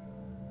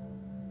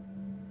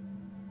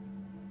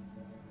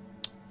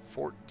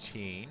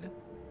 14.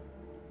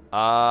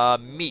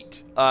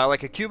 Meat.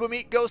 Like a Cuba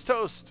meat ghost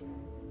toast. And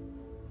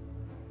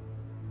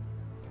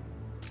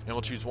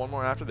we'll choose one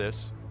more after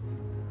this.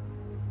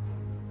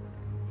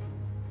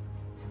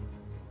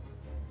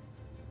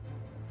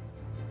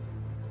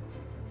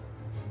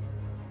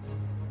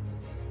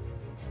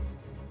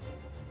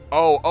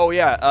 Oh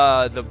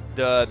yeah,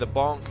 the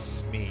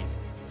bonks meat.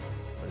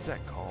 What is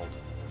that called?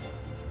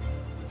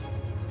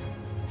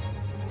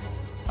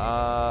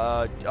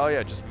 Oh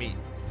yeah, just meat.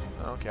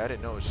 Okay, I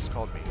didn't know it was just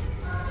called meat.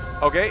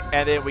 Okay,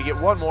 and then we get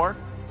one more.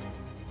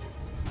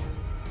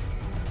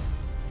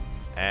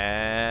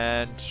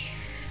 And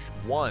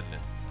 1.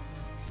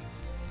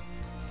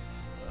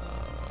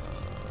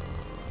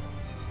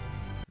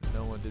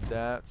 No one did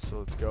that, so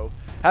let's go.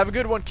 Have a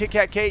good one, Kit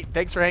Kat Kate.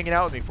 Thanks for hanging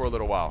out with me for a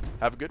little while.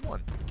 Have a good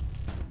one.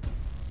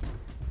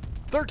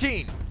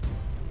 13.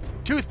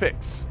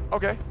 Toothpicks.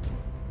 Okay.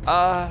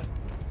 How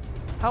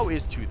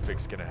is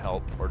toothpicks gonna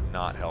help or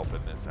not help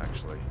in this,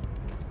 actually?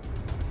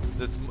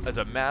 That's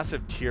a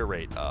massive tier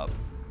rate up.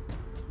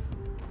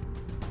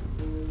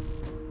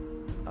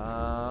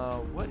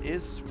 What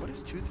is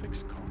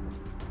toothpicks called?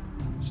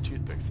 Just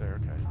toothpicks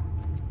there, okay.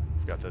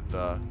 Forgot that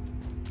the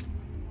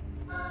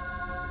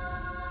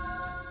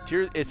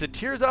it's a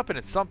tiers up and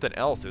it's something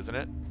else, isn't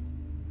it?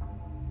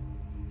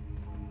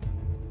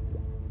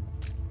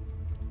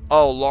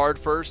 Oh, lard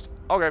first?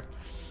 Okay.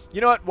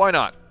 You know what? Why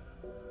not?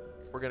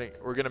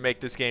 We're gonna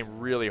make this game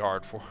really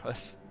hard for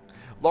us.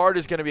 Lard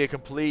is gonna be a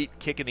complete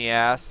kick in the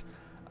ass.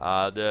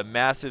 The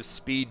massive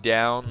speed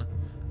down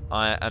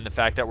and the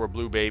fact that we're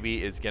Blue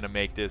Baby is gonna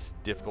make this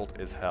difficult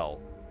as hell.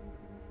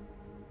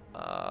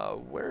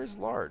 Where is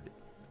lard?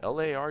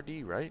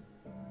 L-A-R-D, right?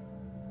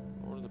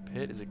 Lord of the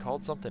Pit. Is it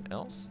called something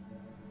else?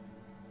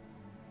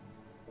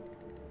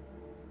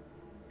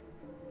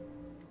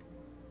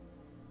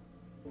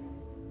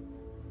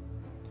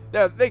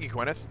 Yeah, thank you,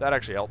 Gwyneth. That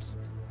actually helps.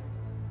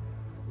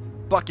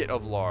 Bucket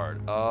of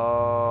lard.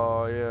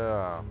 Oh,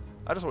 yeah.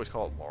 I just always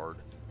call it lard.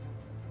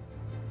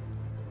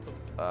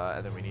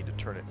 And then we need to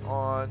turn it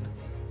on.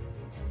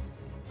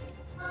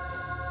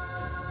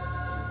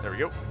 There we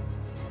go.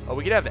 Oh,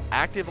 we can have it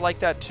active like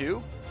that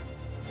too?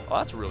 Oh,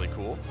 that's really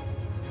cool.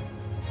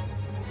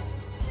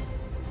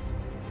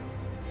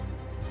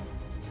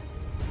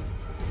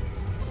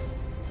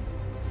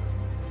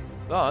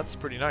 Oh, that's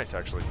pretty nice,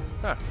 actually.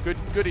 Huh, good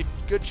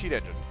cheat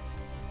engine.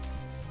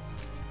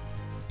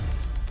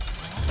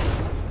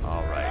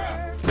 All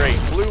right. Great.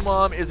 Blue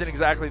Mom isn't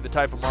exactly the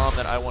type of mom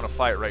that I want to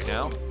fight right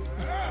now.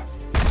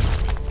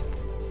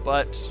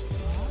 But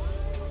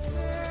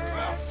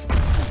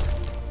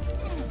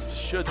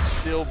should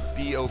still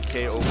be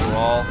okay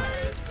overall.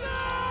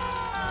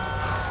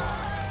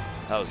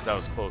 That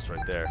was close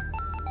right there.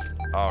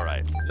 All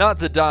right. Not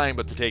the dying,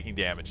 but the taking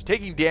damage.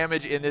 Taking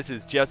damage in this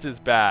is just as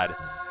bad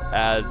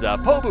as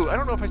Pobu. I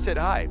don't know if I said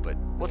hi, but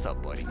what's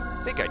up, buddy?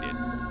 I think I did.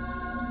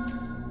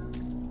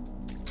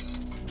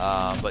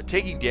 But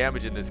taking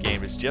damage in this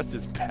game is just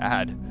as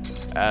bad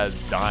as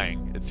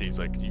dying, it seems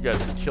like. You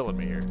guys are killing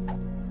me here.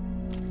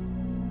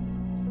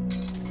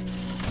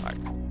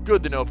 Alright,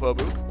 good to know,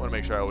 Pobu. Want to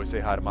make sure I always say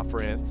hi to my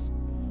friends,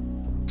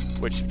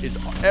 which is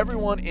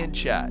everyone in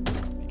chat.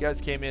 You guys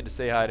came in to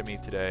say hi to me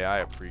today. I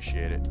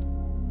appreciate it.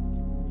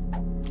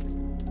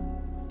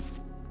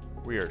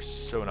 We are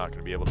so not going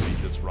to be able to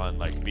beat this run.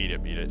 Like, beat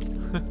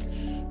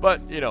it.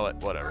 But, you know what?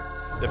 Whatever.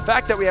 The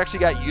fact that we actually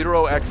got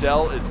Utero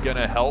XL is going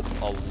to help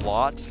a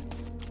lot.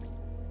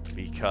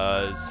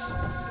 Because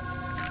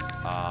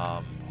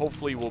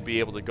hopefully we'll be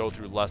able to go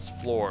through less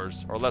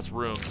floors, or less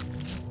rooms.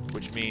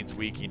 Which means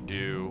we can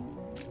do...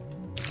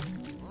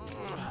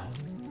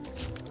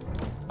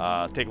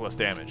 take less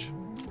damage.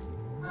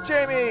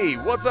 Jamie,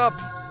 what's up?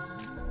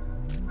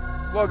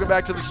 Welcome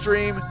back to the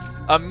stream.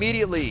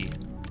 Immediately.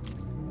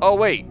 Oh,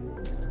 wait.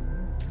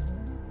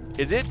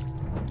 Is it?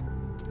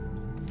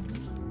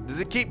 Does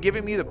it keep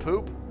giving me the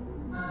poop?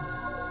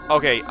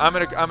 Okay, I'm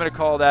gonna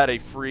call that a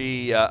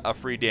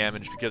free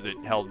damage because it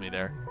held me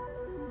there.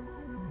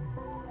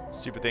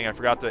 Stupid thing, I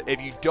forgot to.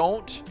 If you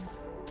don't,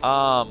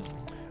 oh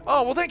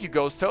well, thank you,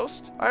 Ghost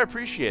Toast. I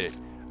appreciate it.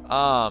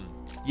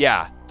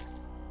 Yeah,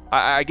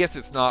 I guess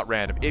it's not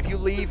random. If you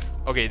leave,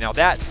 okay, now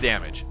that's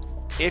damage.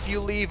 If you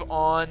leave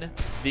on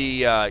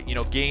the you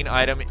know, gain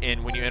item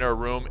in when you enter a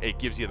room, it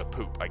gives you the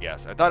poop. I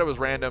guess I thought it was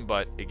random,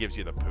 but it gives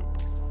you the poop.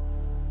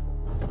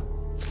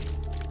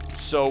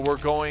 So we're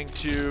going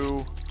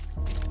to.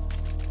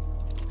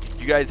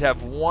 You guys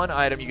have one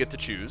item you get to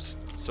choose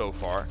so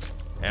far,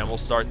 and we'll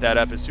start that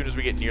up as soon as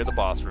we get near the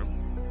boss room.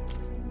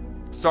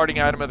 Starting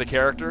item of the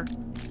character.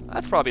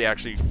 That's probably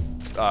actually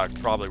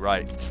probably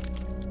right,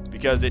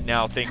 because it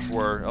now thinks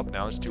we're. Oh,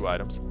 now there's two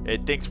items.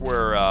 It thinks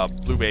we're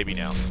Blue Baby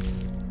now.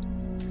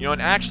 You know,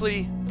 and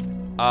actually,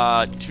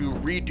 to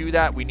redo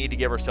that, we need to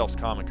give ourselves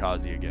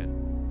Kamikaze again.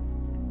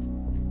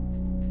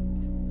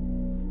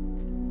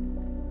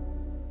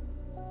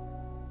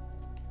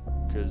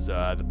 Because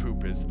the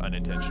poop is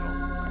unintentional.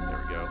 Right,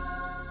 there we go.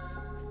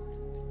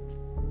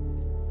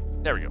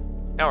 There we go.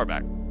 Now we're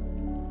back.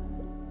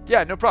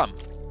 Yeah, no problem.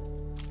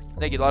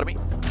 Thank you, Lotomy.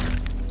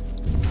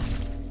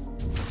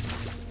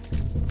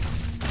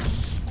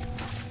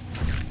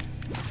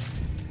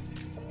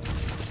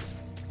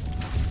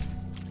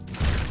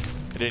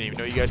 I didn't even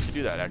know you guys could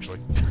do that, actually.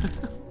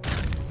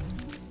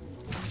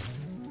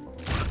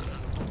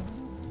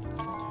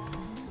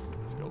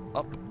 Let's go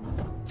up.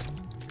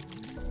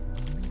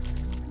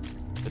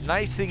 The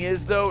nice thing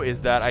is, though,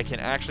 is that I can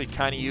actually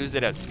kind of use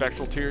it as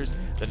spectral tears.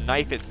 The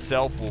knife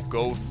itself will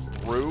go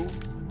through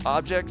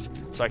objects,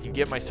 so I can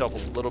give myself a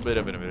little bit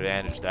of an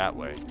advantage that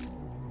way.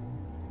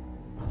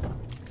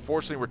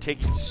 Unfortunately, we're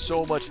taking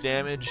so much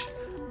damage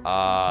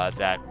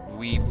that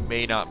we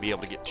may not be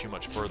able to get too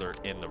much further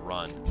in the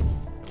run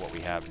than what we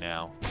have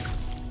now.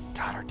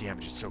 God, our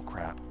damage is so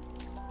crap.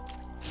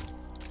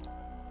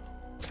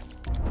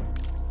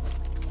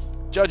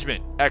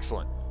 Judgment,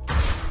 excellent.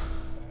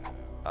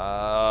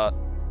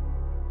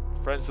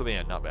 Friends to the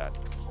end, not bad.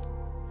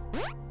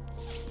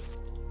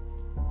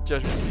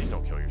 Judgment, please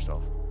don't kill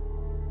yourself.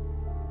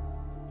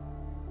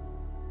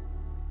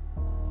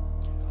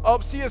 Oh,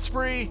 see you,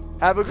 Spree.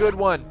 Have a good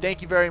one.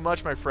 Thank you very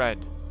much, my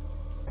friend.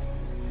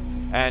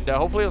 And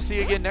hopefully I'll see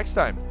you again next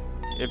time.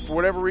 If for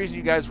whatever reason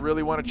you guys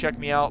really want to check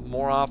me out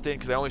more often,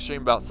 because I only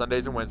stream about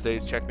Sundays and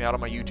Wednesdays, check me out on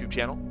my YouTube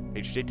channel,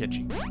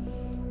 HJTenchi.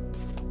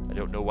 I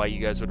don't know why you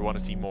guys would want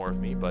to see more of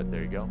me, but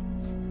there you go.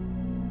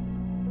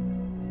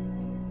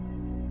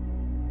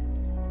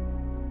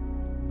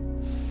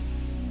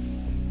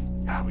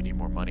 Ah, we need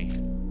more money. No,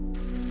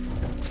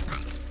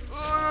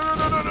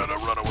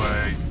 run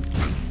away.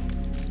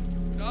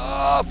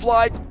 Ah,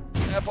 fly.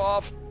 F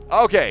off.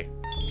 Okay.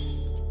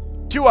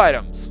 2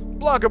 items.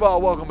 Blanca Ball,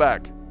 welcome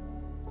back.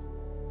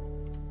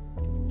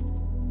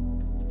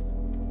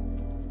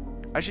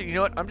 Actually, you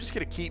know what? I'm just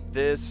going to keep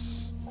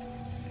this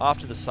off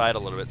to the side a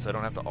little bit so I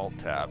don't have to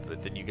alt-tab,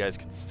 but then you guys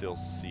can still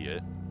see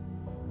it.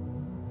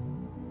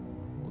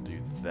 We'll do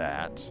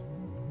that.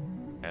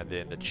 And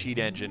then the cheat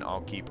engine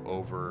I'll keep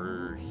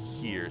over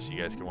here so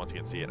you guys can once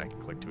again see it and I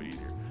can click to it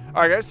easier.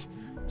 Alright, guys.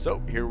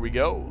 So, here we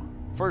go.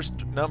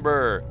 First,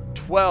 number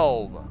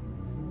 12.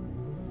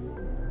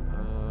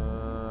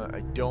 I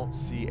don't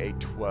see a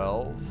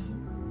 12.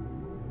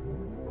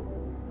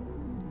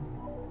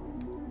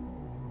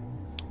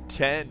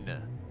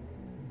 10.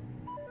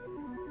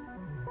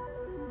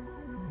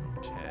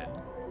 10.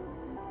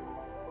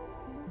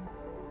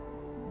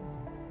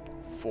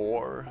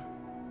 4.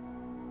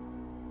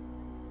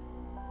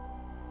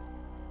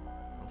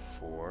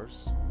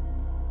 4s.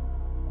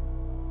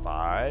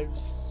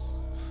 5s.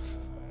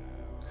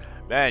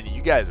 Man,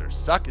 you guys are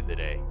sucking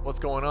today. What's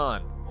going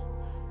on?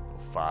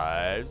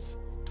 5s.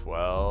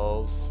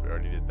 12s. We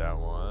already did that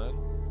one.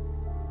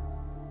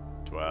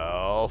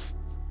 12.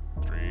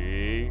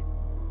 3.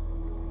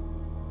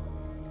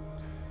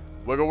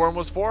 Wiggle Worm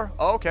was 4?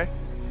 Oh, okay.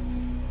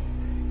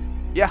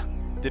 Yeah.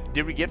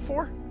 Did we get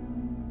 4?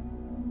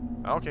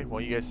 Okay,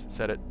 well, you guys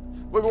said it.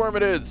 Wiggle Worm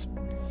it is.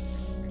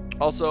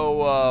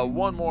 Also,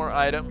 one more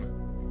item.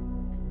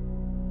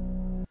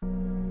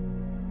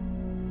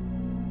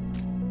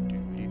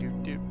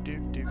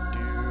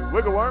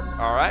 Wiggle Worm.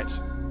 All right.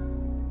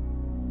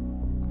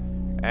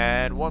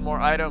 And one more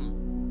item.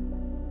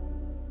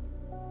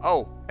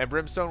 Oh, and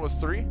Brimstone was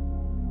 3? I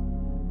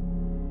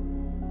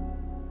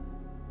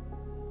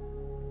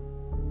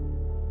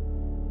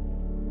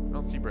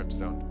don't see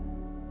Brimstone.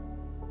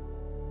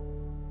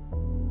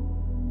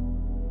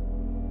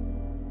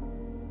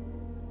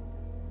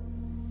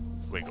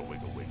 Wiggle,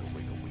 wiggle, wiggle,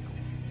 wiggle, wiggle.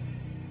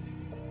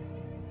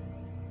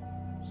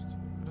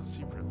 I don't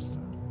see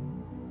Brimstone.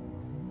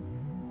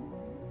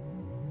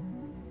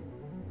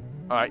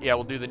 Alright, yeah,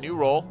 we'll do the new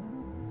roll.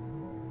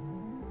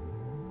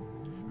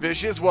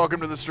 Vicious,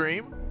 welcome to the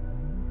stream.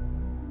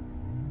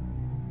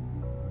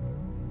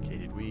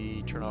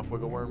 turn off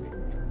wiggle worm?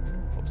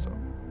 Hope so.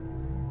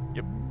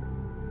 Yep.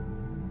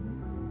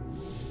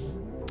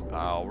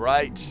 All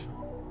right.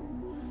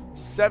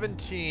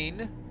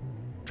 17.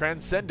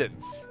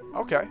 Transcendence.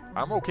 Okay.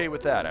 I'm okay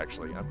with that,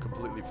 actually. I'm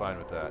completely fine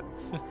with that.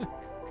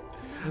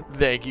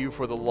 Thank you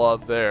for the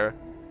love there.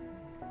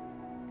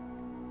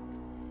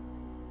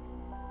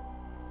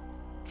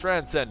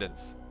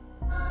 Transcendence.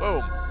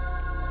 Boom.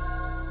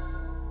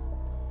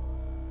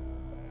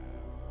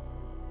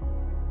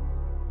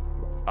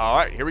 All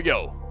right, here we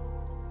go.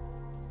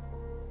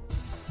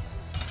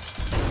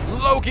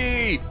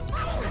 Loki!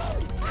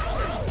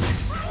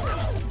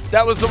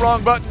 That was the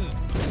wrong button.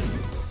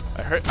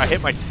 I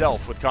hit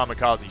myself with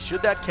Kamikaze.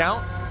 Should that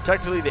count?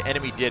 Technically, the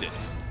enemy did it.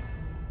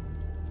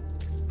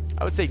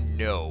 I would say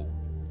no.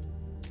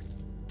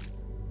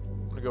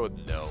 I'm going to go with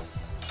no.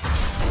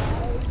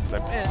 Because I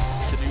meant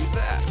to do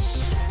that.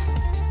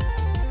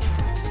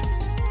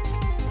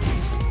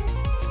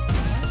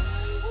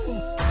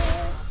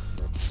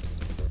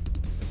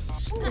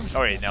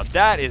 Okay, now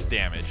that is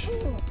damage.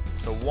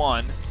 So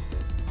 1.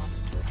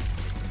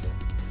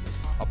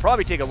 I'll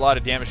probably take a lot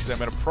of damage because I'm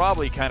going to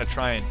probably kind of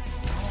try and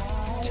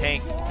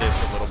tank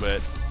this a little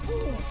bit.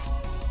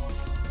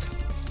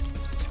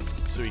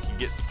 So he can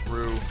get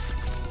through.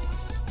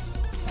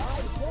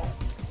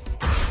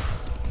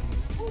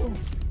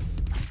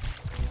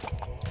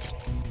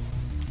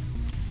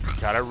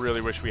 God, I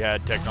really wish we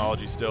had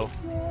technology still.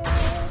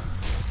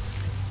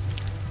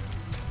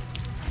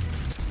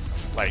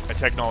 Like, a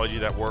technology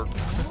that worked.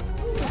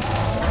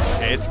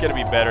 Okay, it's gonna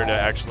be better to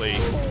actually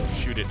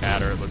shoot it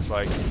at her, it looks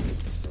like.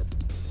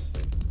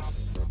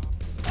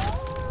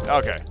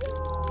 Okay.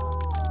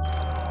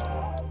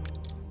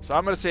 So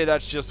I'm gonna say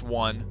that's just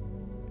 1.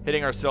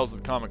 Hitting ourselves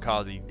with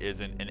Kamikaze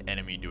isn't an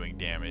enemy doing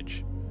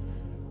damage.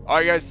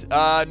 Alright guys,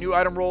 new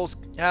item rolls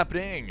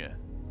happening.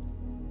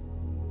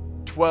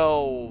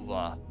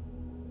 12.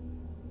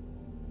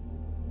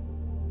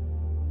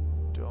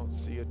 Don't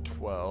see a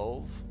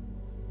 12.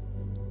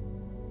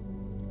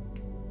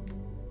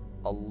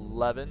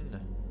 11.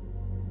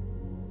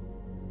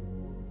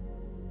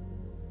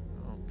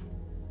 Nope.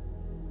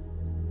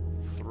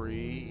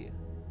 3.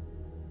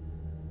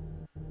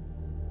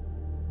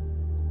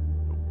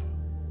 Nope.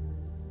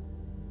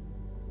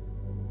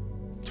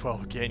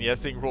 12 again. Yeah,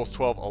 this thing rolls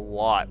 12 a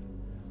lot.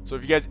 So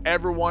if you guys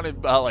ever want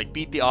to like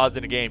beat the odds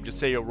in a game, just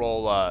say you'll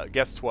roll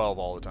guess 12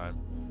 all the time.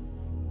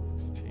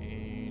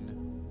 16.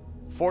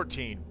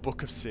 14.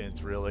 Book of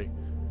Sins, really?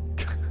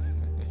 You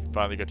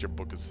finally got your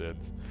Book of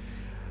Sins.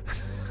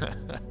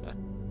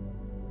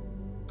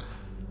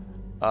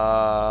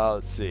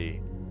 Let's see.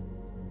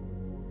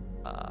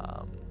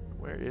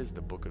 Where is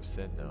the Book of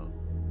Sin, though?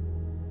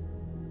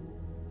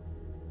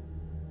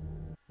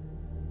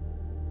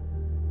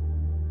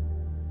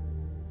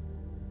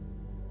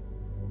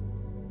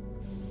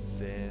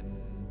 Sin.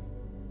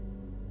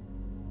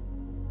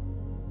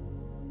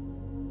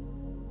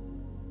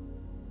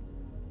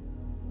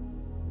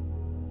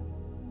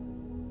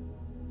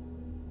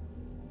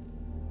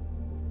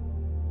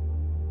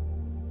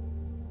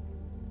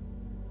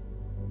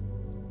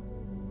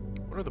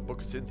 What are the Book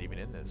of Sins even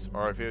in this?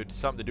 Or if it had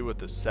something to do with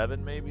the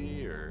 7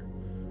 maybe, or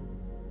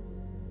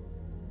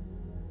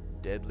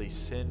Deadly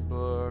Sin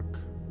Book.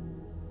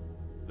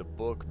 The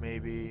book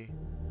maybe.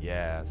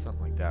 Yeah,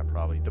 something like that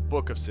probably. The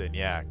Book of Sin,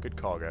 yeah. Good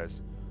call,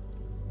 guys.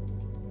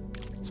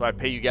 So I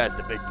pay you guys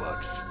the big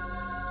bucks.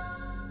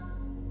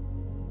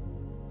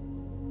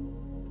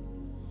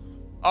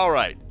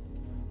 Alright.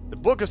 The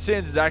Book of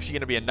Sins is actually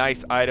going to be a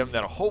nice item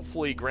that'll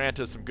hopefully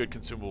grant us some good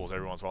consumables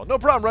every once in a while. No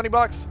problem, Running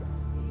Box.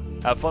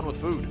 Have fun with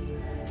food.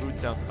 Food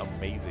sounds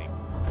amazing.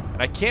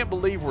 And I can't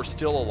believe we're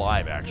still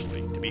alive,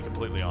 actually, to be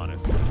completely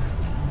honest.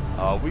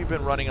 We've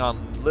been running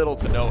on little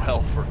to no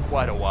health for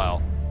quite a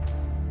while.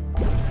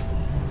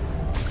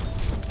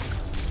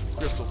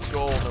 Crystal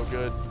Skull, no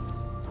good.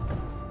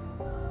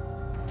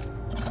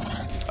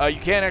 You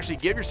can actually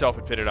give yourself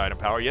Infinite Item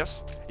Power,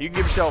 yes. You can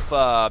give yourself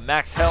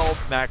max health,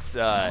 max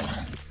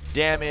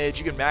damage.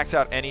 You can max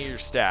out any of your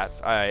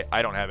stats.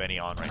 I don't have any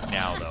on right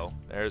now, though.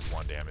 There's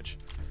 1 damage.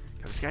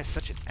 God, this guy's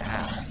such an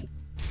ass.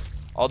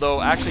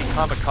 Although, actually,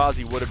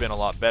 Kamikaze would have been a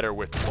lot better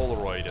with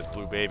Polaroid as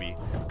Blue Baby,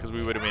 because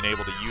we would have been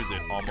able to use it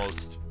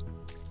almost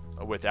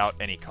without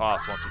any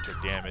cost once we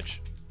took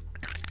damage.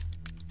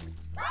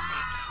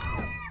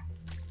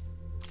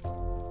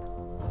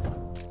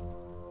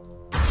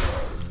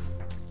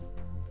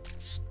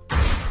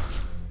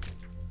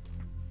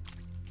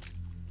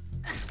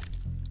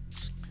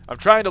 I'm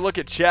trying to look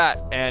at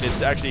chat, and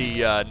it's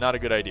actually not a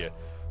good idea.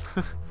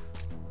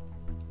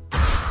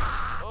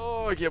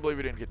 Oh, I can't believe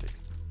we didn't get to.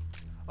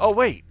 Oh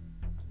wait.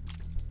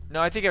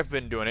 No, I think I've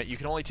been doing it. You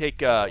can only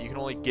take. You can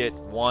only get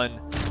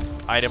 1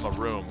 item a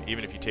room,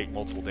 even if you take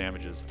multiple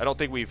damages. I don't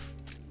think we've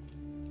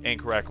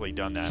incorrectly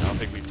done that. I don't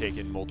think we've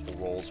taken multiple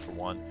rolls for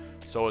 1.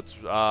 So it's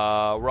we're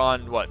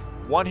on what?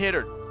 1 hit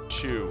or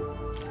 2?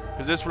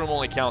 Because this room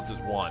only counts as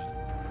 1.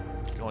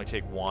 You can only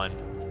take 1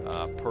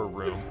 per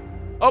room.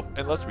 Oh,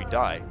 unless we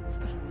die.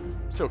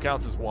 Still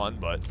counts as 1,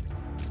 but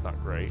it's not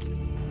great.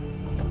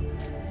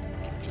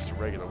 Okay, just a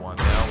regular one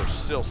now, which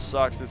still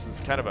sucks. This is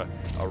kind of a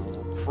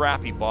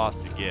crappy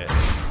boss to get.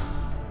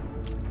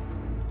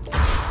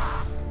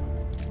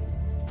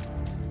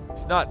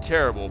 It's not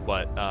terrible,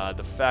 but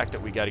the fact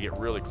that we got to get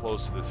really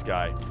close to this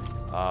guy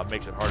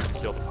makes it harder to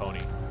kill the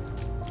pony.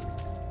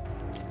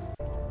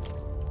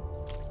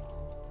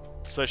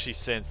 Especially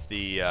since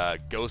the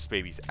Ghost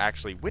Baby's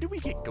actually... Where did we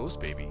get Ghost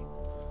Baby?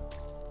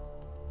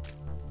 I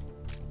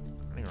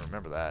don't even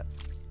remember that.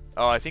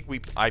 Oh, I think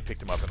I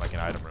picked him up in like an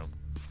item room.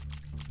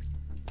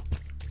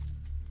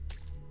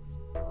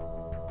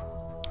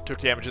 Took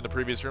damage in the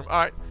previous room.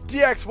 Alright.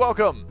 DX,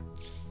 welcome!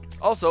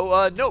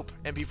 Also, Nope,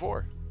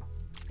 MP4.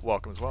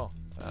 Welcome as well.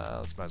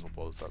 Let's might as well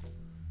blow this up.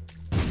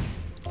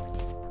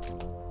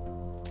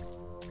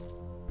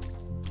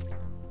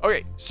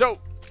 Okay, so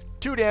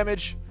 2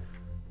 damage.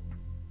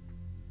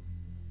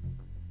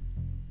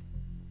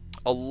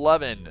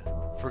 11.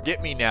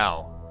 Forget me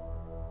now.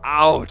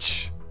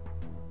 Ouch.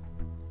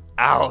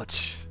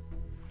 Ouch.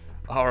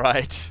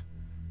 Alright.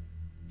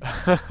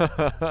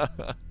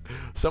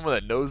 Someone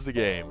that knows the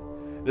game.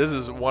 This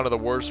is one of the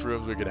worst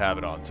rooms we could have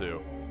it on,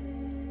 too.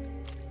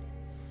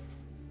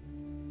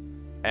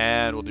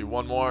 And we'll do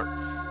one more.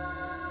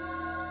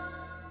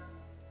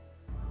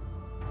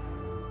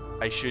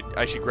 I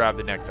should grab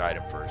the next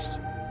item first.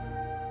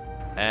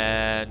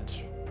 And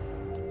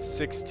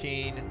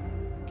 16.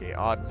 Okay,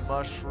 odd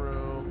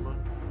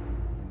mushroom.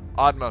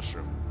 Odd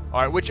mushroom.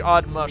 Alright, which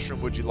odd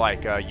mushroom would you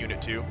like,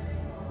 Unit 2?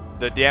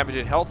 The damage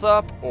and health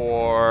up,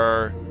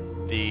 or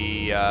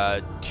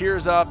the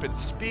tears up and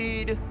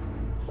speed?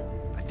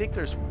 I think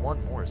there's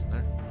one more, isn't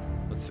there?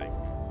 Let's see.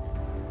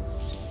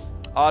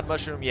 Odd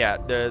mushroom, yeah,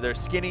 they're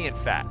skinny and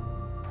fat.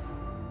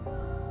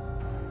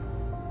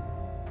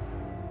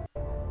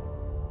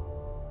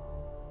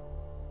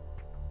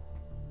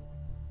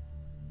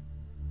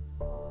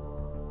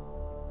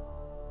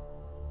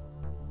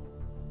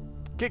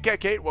 Kit Kat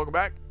Kate, welcome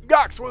back.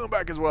 Gox, welcome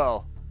back as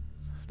well.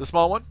 The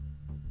small one?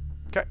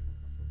 Okay.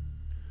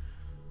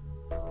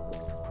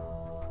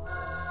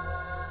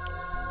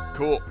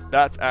 Cool.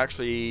 That's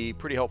actually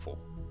pretty helpful.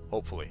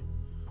 Hopefully.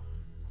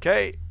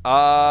 Okay.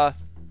 Well,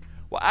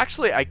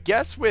 actually, I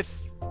guess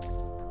with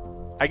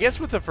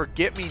the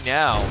Forget Me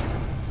Now,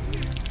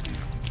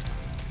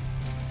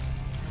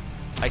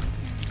 I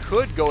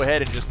could go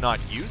ahead and just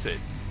not use it.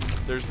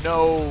 There's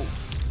no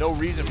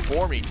reason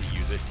for me to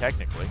use it,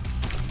 technically.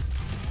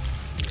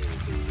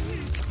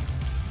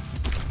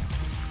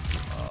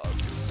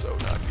 This is so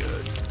not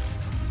good.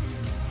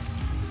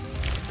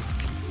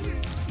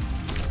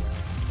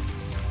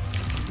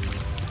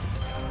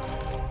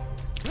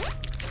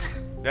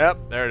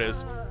 Yep, there it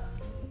is.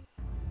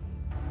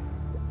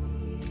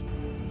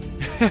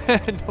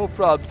 No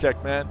problem,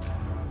 Tech Man.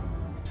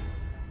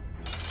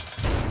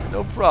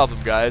 No problem,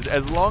 guys.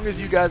 As long as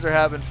you guys are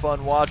having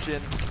fun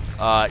watching,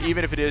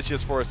 even if it is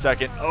just for a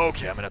second.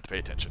 Okay, I'm gonna have to pay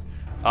attention.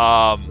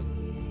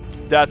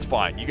 That's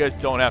fine. You guys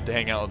don't have to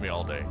hang out with me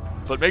all day.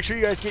 But make sure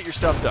you guys get your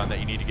stuff done that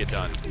you need to get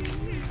done.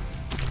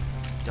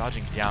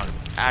 Dodging down is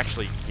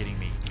actually getting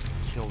me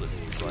killed, it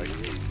seems like.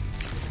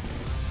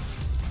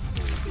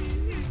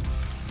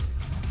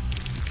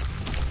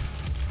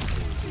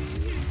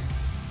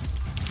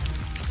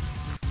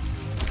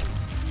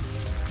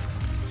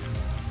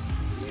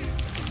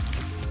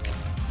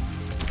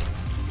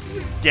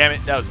 Damn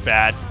it, that was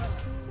bad.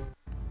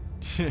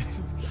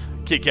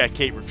 Kit Kat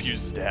Kate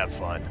refuses to have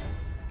fun.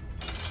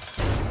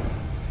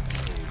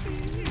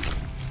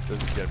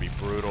 This is gonna be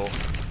brutal.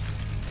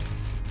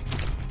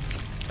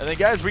 And then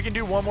guys, we can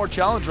do one more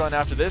challenge run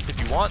after this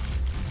if you want.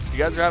 If you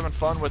guys are having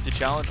fun with the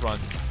challenge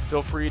runs,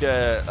 feel free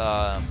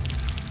to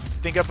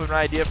think up an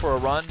idea for a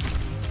run.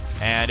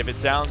 And if it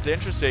sounds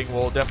interesting,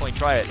 we'll definitely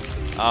try it.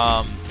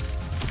 I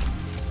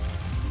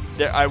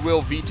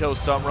will veto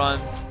some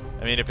runs.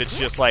 I mean, if it's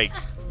just like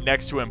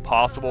next to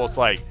impossible, it's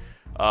like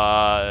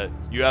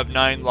you have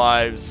 9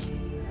 lives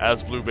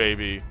as Blue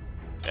Baby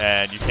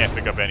and you can't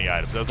pick up any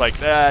items. I was like,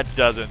 that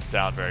doesn't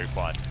sound very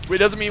fun. It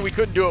doesn't mean we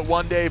couldn't do it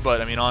one day, but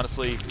I mean,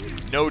 honestly,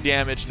 no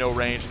damage, no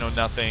range, no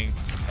nothing,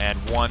 and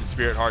 1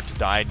 spirit heart to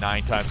die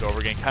 9 times over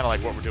again, kind of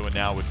like what we're doing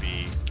now, would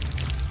be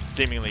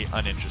seemingly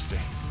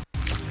uninteresting.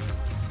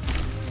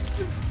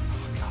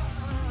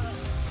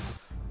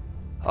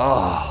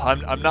 Oh,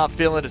 I'm not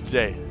feeling it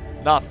today.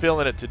 Not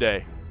feeling it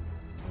today.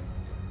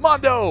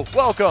 Mondo,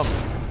 welcome.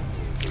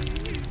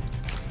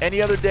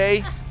 Any other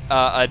day,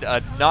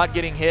 not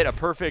getting hit, a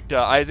perfect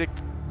Isaac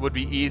would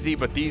be easy,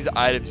 but these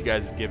items you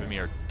guys have given me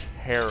are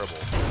terrible.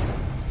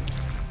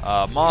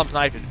 Mom's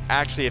Knife is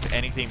actually, if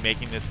anything,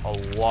 making this a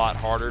lot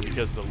harder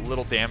because of the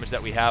little damage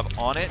that we have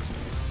on it,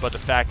 but the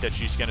fact that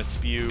she's going to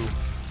spew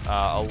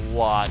a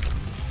lot.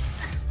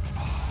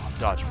 Oh, I'm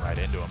dodging right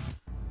into him.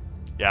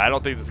 Yeah, I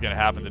don't think this is going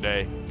to happen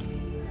today.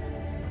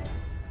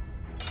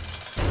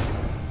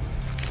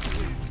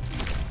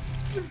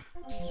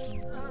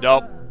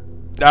 Nope.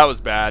 That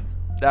was bad.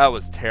 That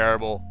was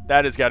terrible.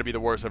 That has got to be the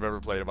worst I've ever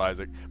played of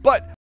Isaac. But